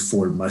brand new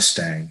Ford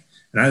Mustang,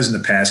 and I was in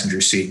the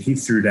passenger seat, and he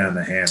threw down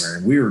the hammer,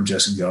 and we were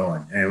just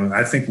going. And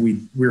I think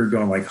we were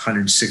going like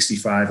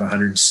 165,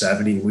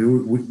 170. We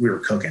were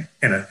cooking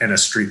in a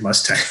street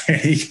Mustang.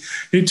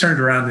 he turned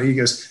around and he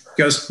goes,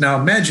 now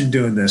imagine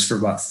doing this for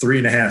about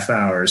 3.5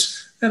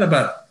 hours and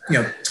about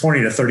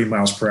 20 to 30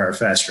 miles per hour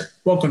faster.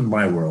 Welcome to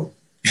my world.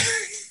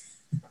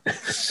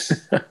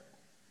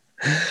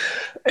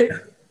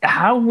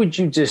 How would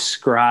you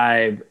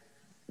describe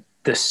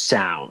the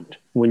sound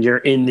when you're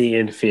in the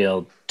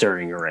infield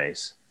during a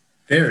race?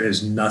 There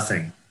is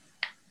nothing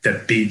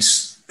that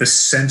beats the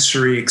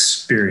sensory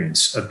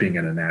experience of being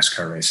in a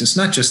NASCAR race. It's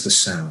not just the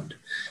sound.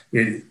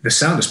 The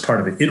sound is part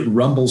of it. It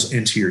rumbles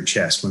into your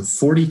chest. When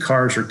 40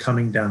 cars are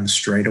coming down the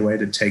straightaway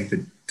to take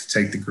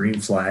the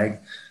green flag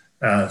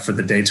for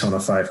the Daytona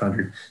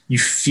 500, you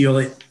feel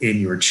it in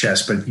your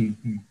chest, but you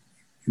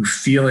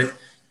feel it,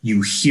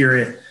 you hear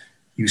it,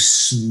 you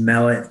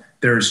smell it.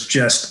 There's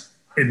just,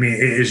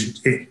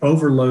 it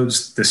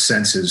overloads the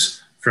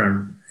senses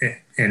and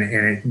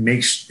it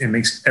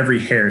makes every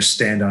hair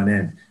stand on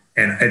end.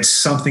 And it's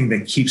something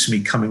that keeps me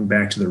coming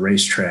back to the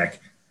racetrack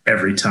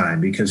every time,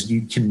 because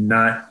you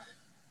cannot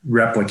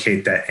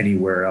replicate that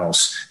anywhere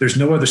else. There's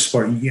no other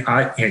sport.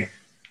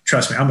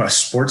 Trust me, I'm a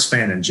sports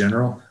fan in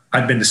general.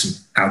 I've been to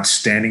some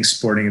outstanding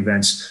sporting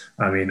events.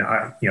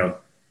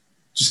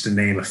 Just to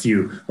name a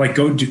few, like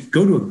go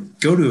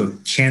to a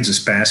Kansas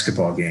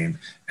basketball game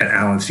at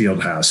Allen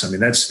Fieldhouse.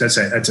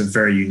 That's a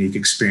very unique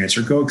experience.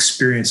 Or go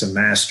experience a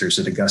Masters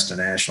at Augusta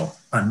National.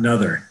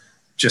 Another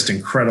just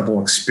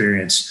incredible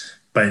experience.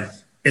 But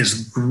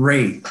as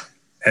great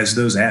as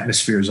those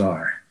atmospheres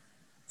are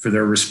for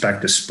their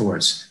respective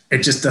sports,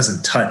 it just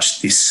doesn't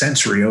touch the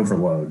sensory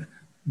overload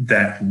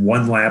that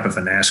one lap of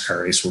a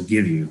NASCAR race will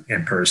give you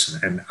in person.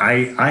 And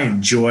I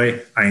enjoy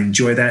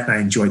that, and I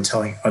enjoy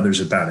telling others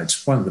about it.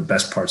 It's one of the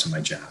best parts of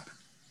my job.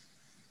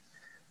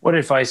 What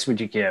advice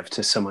would you give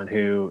to someone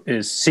who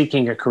is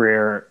seeking a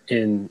career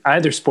in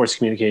either sports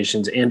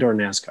communications and or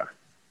NASCAR?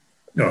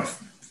 No,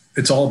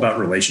 it's all about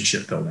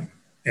relationship building.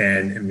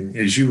 And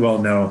as you well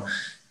know,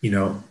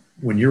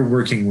 when you're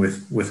working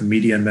with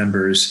media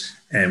members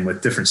and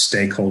with different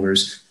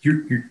stakeholders,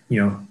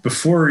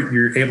 before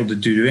you're able to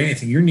do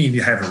anything, you need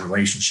to have a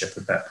relationship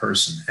with that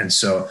person. And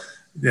so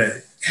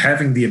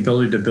having the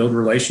ability to build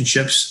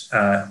relationships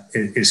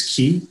is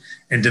key,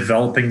 and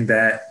developing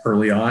that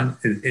early on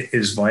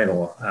is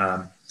vital.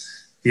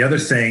 The other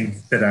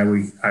thing that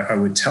I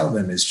would tell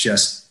them is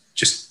just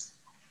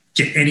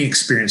get any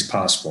experience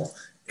possible.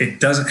 It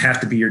doesn't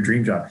have to be your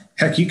dream job.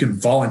 Heck, you can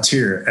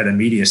volunteer at a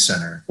media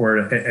center or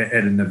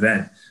at an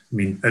event.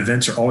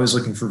 Events are always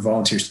looking for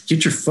volunteers.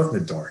 Get your foot in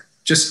the door.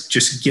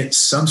 Just get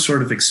some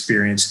sort of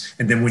experience.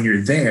 And then when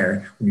you're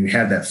there, when you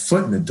have that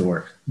foot in the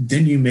door,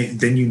 then you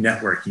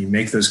network, you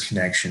make those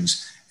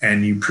connections,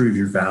 and you prove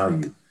your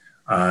value.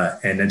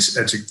 And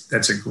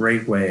that's a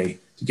great way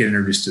to get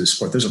introduced to the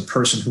sport. There's a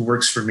person who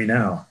works for me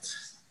now.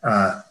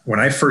 When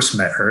I first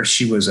met her,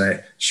 she was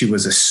a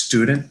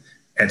student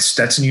at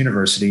Stetson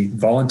University,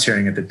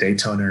 volunteering at the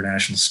Daytona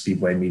International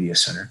Speedway Media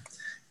Center.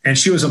 And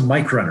she was a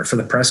mic runner for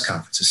the press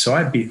conferences. So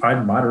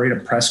I'd moderate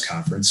a press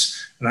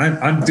conference, and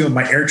I'm doing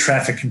my air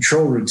traffic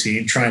control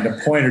routine, trying to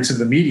point her to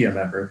the media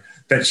member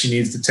that she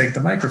needs to take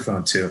the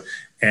microphone to.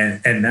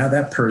 And now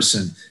that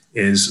person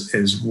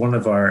is one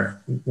of our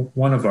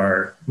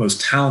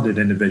most talented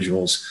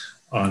individuals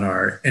on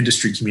our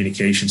industry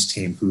communications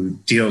team, who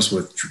deals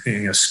with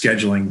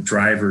scheduling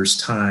drivers'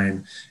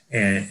 time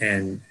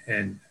and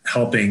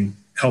helping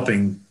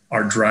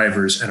our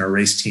drivers and our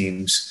race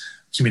teams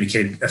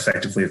communicate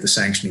effectively with the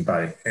sanctioning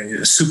body.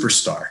 A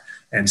superstar.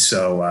 And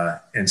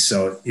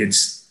so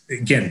it's,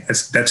 again,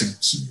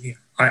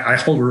 I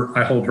hold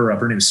her up.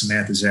 Her name is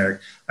Samantha Zarek.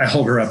 I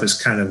hold her up as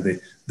kind of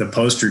the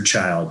poster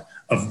child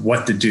of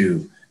what to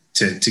do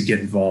to get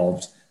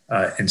involved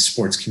in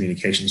sports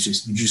communications.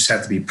 You just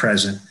have to be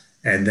present,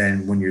 and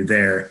then when you're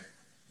there,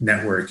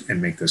 network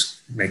and make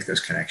those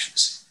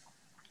connections.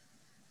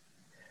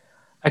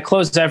 I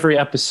close every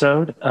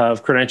episode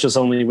of Credentials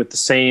Only with the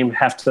same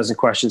half dozen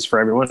questions for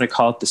everyone. I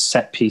call it the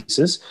set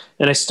pieces.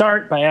 And I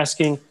start by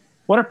asking,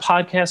 what are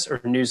podcasts or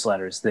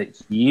newsletters that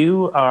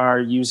you are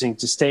using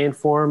to stay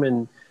informed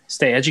and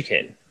stay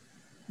educated?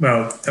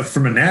 Well,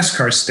 from a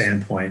NASCAR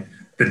standpoint,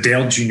 the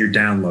Dale Jr.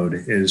 Download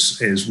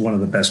is one of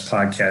the best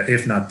podcasts,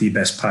 if not the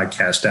best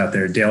podcast out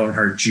there. Dale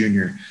Earnhardt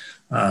Jr.,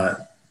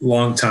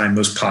 longtime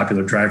most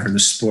popular driver in the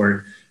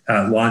sport,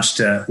 launched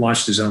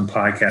his own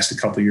podcast a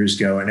couple of years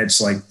ago, and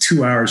it's like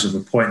 2 hours of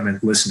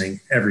appointment listening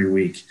every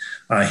week.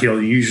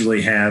 He'll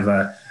usually have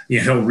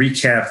he'll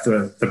recap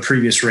the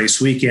previous race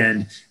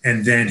weekend,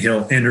 and then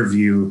he'll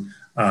interview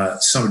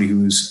somebody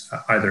who's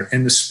either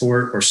in the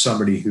sport or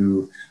somebody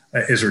who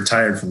is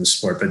retired from the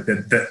sport. But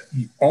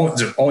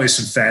there's always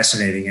some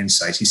fascinating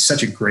insights. He's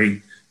such a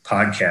great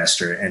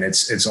podcaster, and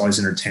it's always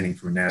entertaining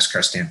from a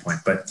NASCAR standpoint.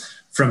 But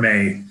from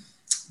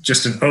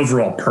just an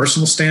overall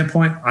personal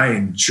standpoint, I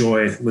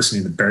enjoy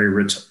listening to Barry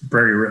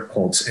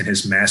Ritholtz and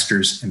his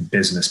Masters in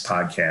Business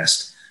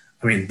podcast.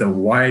 I mean, the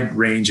wide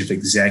range of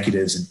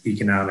executives in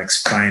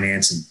economics,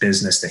 finance, and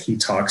business that he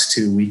talks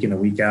to week in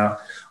and week out.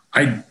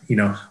 I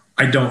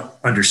don't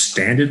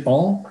understand it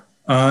all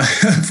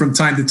from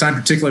time to time,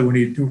 particularly when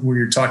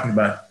you're talking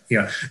about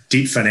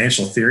deep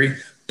financial theory.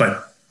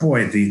 But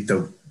boy,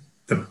 the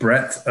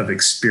breadth of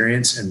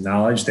experience and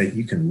knowledge that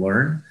you can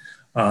learn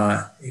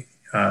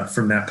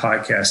from that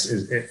podcast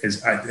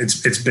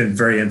it's been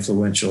very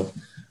influential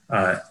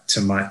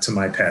to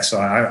my past. So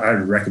I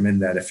would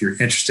recommend that if you're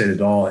interested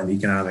at all in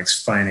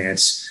economics,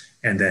 finance,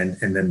 and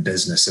then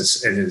business.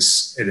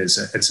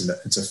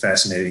 It's a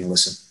fascinating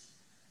listen.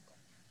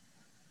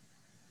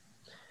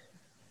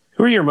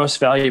 Who are your most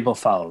valuable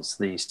follows?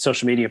 The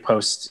social media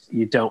posts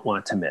you don't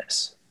want to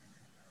miss?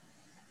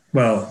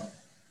 Well,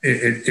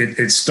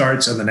 it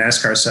starts on the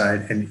NASCAR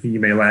side, and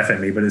you may laugh at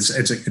me, but it's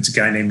a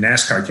guy named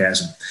NASCAR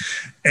Chasm,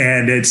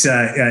 and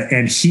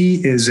and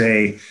he's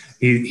a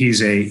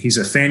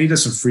fan. He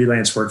does some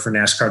freelance work for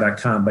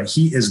NASCAR.com, but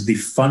he is the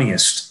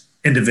funniest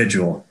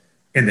individual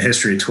in the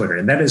history of Twitter,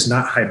 and that is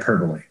not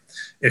hyperbole.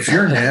 If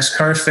you're a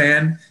NASCAR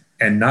fan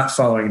and not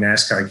following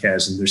NASCAR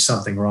Chasm, there's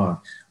something wrong.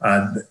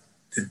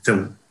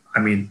 The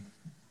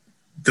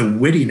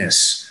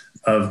wittiness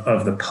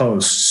of the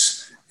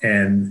posts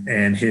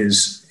and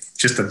his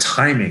just the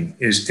timing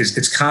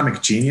it's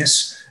comic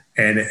genius,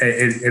 and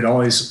it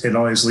always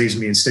leaves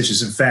me in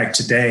stitches. In fact,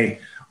 today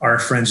our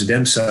friends at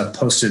IMSA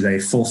posted a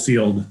full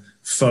field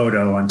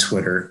photo on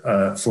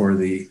Twitter for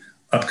the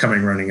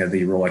upcoming running of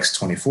the Rolex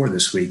 24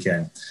 this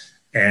weekend,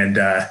 and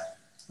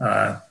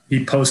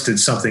he posted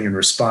something in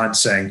response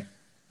saying,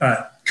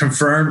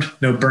 "Confirmed,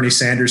 no Bernie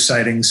Sanders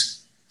sightings.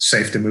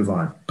 Safe to move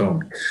on."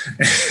 Boom.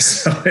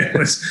 So that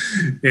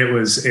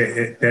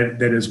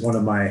is one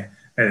of my.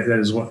 That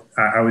is what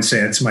I would say.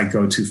 It's my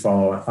go-to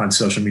follow on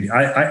social media.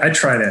 I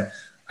try to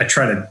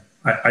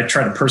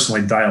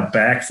personally dial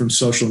back from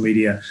social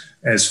media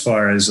as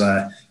far as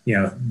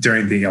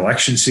during the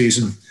election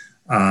season,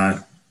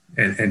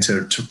 and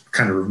to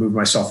kind of remove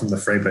myself from the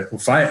fray. But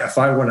if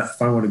I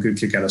want a good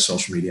kick out of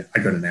social media, I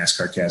go to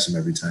NASCAR Chasm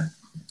every time.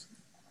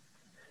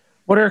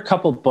 What are a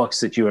couple books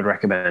that you would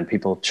recommend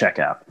people check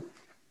out?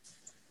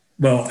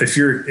 Well, if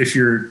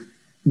you're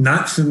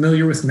not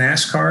familiar with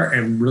NASCAR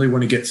and really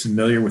want to get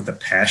familiar with the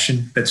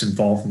passion that's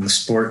involved in the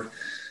sport,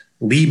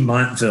 Lee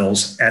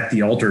Montville's At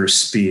the Altar of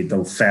Speed,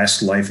 The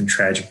Fast Life and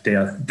Tragic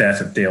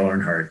Death of Dale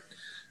Earnhardt,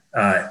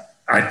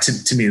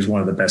 to me is one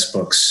of the best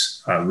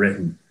books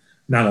written,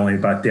 not only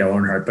about Dale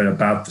Earnhardt, but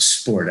about the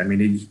sport. I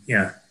mean,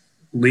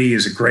 Lee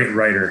is a great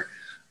writer,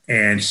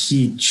 and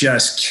he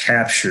just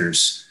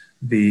captures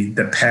the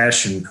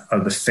passion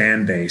of the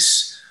fan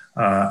base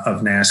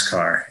of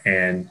NASCAR,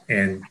 and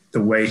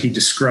the way he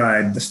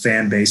described the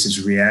fan base's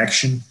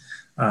reaction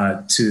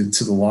to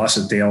the loss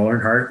of Dale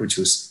Earnhardt, which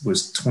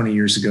was 20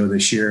 years ago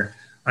this year.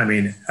 I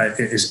mean, it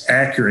is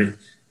accurate,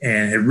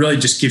 and it really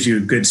just gives you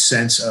a good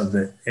sense of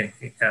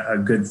a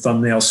good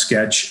thumbnail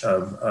sketch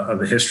of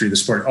the history of the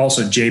sport.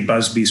 Also, Jay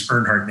Busby's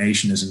Earnhardt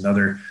Nation is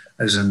another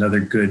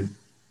good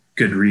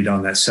read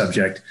on that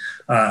subject.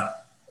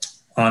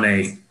 On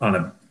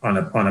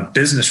a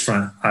business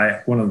front,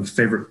 one of the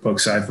favorite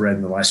books I've read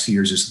in the last few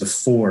years is The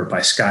Four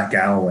by Scott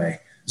Galloway.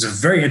 It's a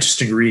very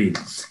interesting read,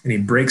 and he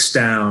breaks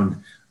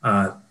down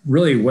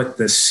really what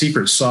the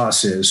secret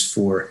sauce is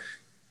for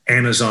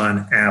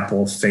Amazon,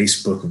 Apple,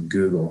 Facebook, and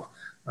Google,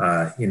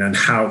 and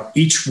how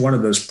each one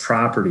of those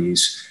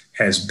properties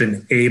has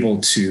been able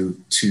to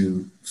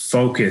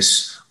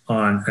focus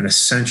on an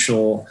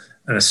essential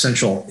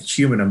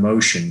human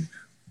emotion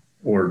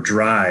or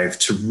drive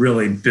to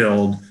really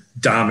build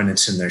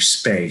dominance in their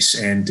space.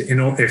 And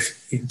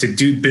if to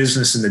do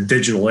business in the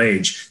digital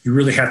age, you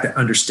really have to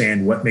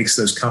understand what makes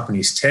those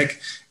companies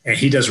tick, and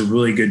he does a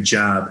really good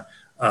job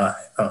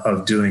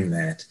of doing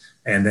that.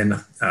 And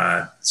then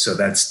so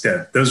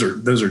those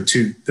are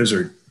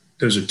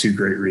two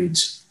great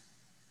reads.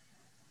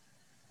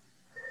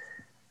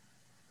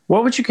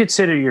 What would you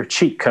consider your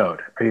cheat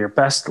code or your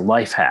best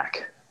life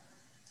hack?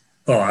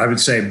 Oh, I would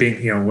say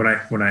being,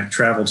 when I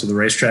travel to the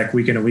racetrack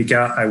week in and week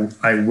out,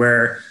 I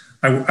wear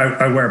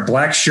a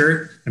black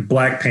shirt and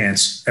black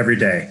pants every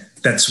day.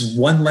 That's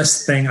one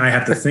less thing I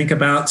have to think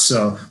about.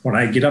 So when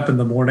I get up in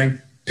the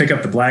morning, pick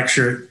up the black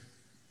shirt,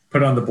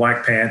 put on the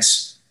black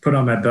pants, put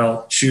on my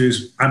belt,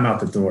 shoes, I'm out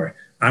the door.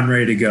 I'm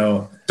ready to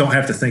go. Don't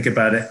have to think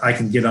about it. I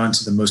can get on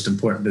to the most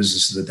important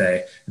business of the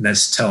day, and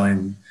that's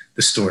telling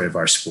the story of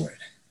our sport.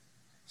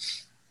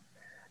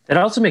 It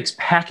also makes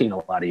packing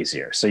a lot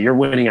easier. So you're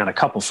winning on a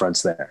couple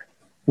fronts there.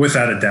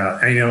 Without a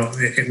doubt.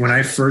 When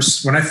I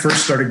first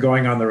started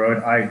going on the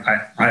road,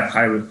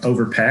 I would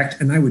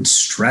overpacked and I would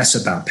stress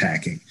about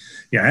packing.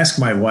 Yeah, ask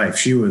my wife.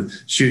 She would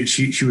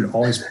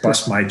always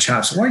bust my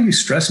chops. Why are you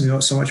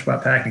stressing so much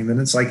about packing? Then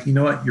it's like, you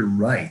know what? You're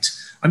right.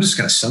 I'm just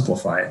going to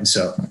simplify it. And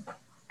so,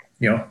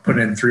 put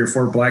in 3 or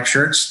 4 black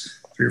shirts,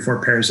 3 or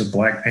 4 pairs of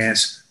black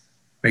pants.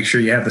 Make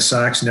sure you have the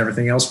socks and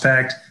everything else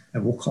packed,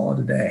 and we'll call it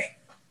a day.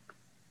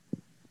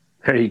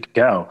 There you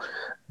go.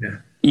 Yeah.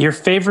 Your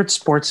favorite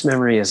sports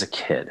memory as a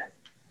kid?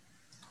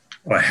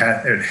 Well,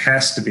 it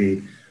has to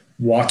be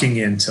walking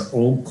into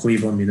Old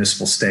Cleveland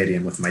Municipal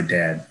Stadium with my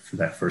dad for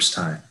that first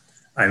time.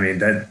 I mean,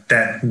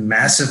 that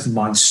massive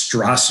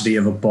monstrosity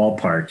of a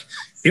ballpark.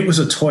 It was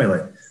a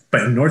toilet,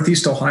 but in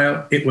Northeast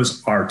Ohio, it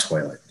was our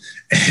toilet.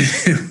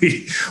 And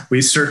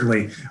we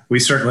certainly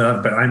loved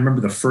it. But I remember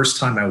the first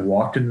time I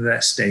walked into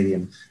that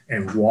stadium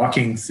and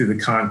walking through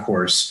the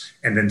concourse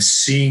and then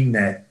seeing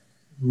that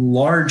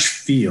large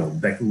field,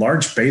 that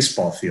large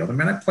baseball field. I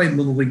mean, I played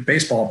Little League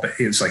baseball, but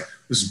it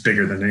was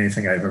bigger than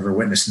anything I've ever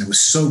witnessed. And it was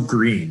so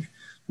green.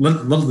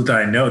 Little did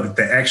I know that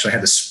they actually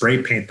had to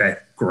spray paint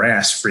that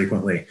grass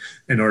frequently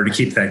in order to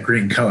keep that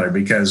green color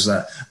because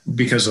of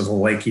the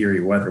Lake Erie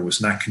weather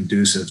was not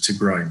conducive to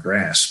growing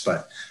grass.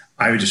 But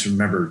I would just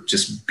remember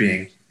just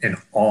being in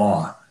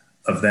awe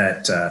of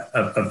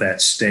that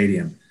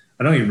stadium.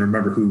 I don't even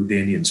remember who the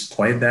Indians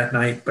played that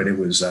night, but it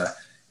was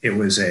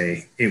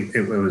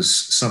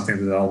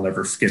something that I'll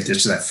never forget.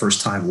 Just that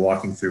first time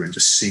walking through and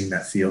just seeing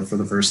that field for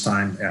the first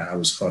time. Yeah, I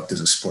was hooked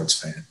as a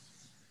sports fan.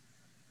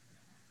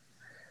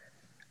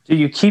 Do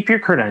you keep your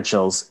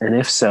credentials? And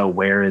if so,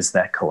 where is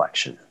that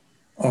collection?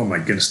 Oh my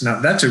goodness. Now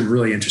that's a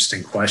really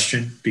interesting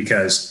question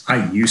because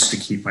I used to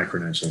keep my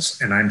credentials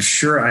and I'm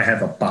sure I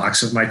have a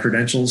box of my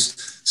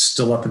credentials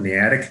still up in the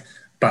attic,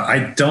 but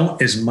I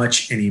don't as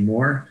much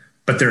anymore.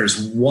 But there is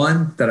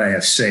one that I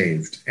have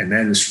saved, and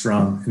that is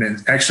and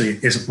it actually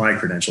isn't my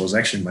credential, it's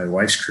actually my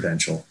wife's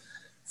credential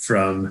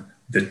from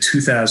the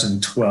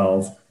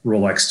 2012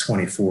 Rolex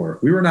 24.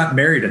 We were not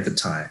married at the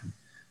time,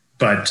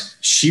 but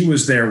she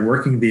was there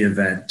working the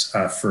event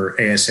for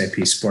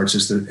ASAP Sports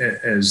as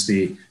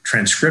the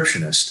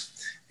transcriptionist.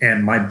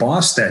 And my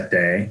boss that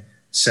day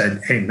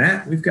said, "Hey,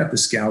 Matt, we've got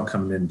this gal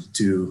coming in to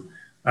do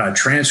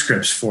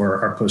transcripts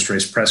for our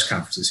post-race press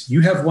conferences.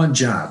 You have one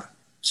job,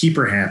 keep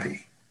her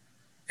happy."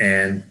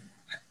 And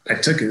I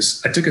took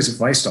his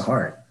advice to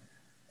heart.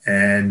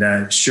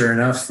 And sure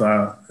enough,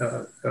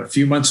 a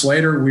few months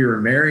later, we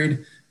were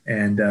married.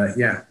 And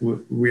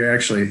we're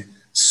actually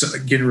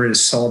getting ready to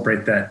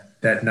celebrate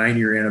that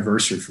 9-year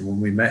anniversary from when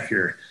we met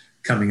here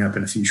coming up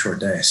in a few short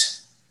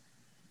days.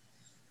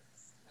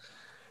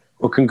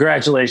 Well,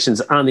 congratulations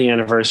on the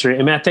anniversary.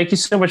 And Matt, thank you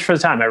so much for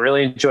the time. I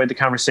really enjoyed the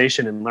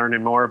conversation and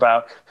learning more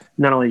about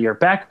not only your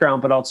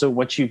background, but also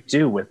what you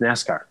do with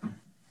NASCAR.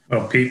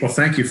 Well, Pete,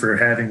 thank you for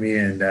having me,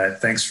 and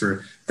thanks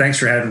for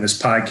having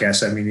this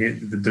podcast. I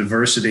mean, the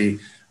diversity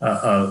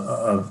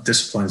of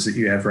disciplines that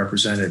you have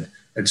represented,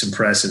 it's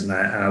impressive, and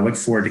I look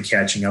forward to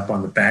catching up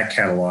on the back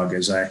catalog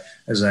as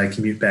I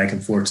commute back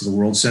and forth to the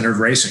World Center of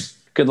Racing.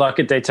 Good luck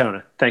at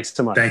Daytona. Thanks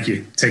so much. Thank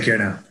you. Take care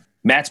now.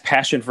 Matt's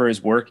passion for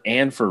his work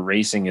and for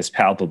racing is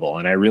palpable,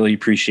 and I really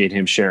appreciate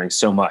him sharing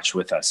so much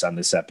with us on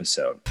this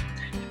episode.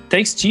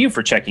 Thanks to you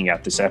for checking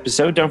out this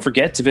episode. Don't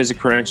forget to visit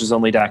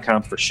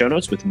credentialsonly.com for show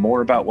notes with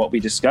more about what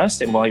we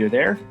discussed. And while you're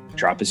there,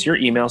 drop us your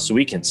email so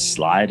we can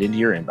slide into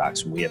your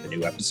inbox when we have a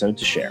new episode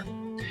to share.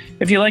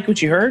 If you like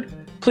what you heard,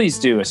 please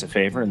do us a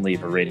favor and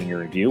leave a rating or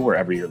review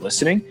wherever you're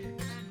listening.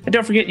 And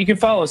don't forget, you can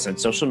follow us on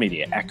social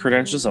media at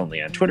Credentials Only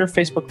on Twitter,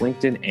 Facebook,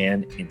 LinkedIn,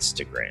 and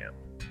Instagram.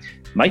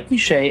 Mike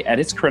Miche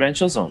edits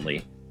Credentials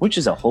Only, which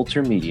is a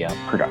Holter Media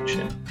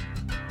production.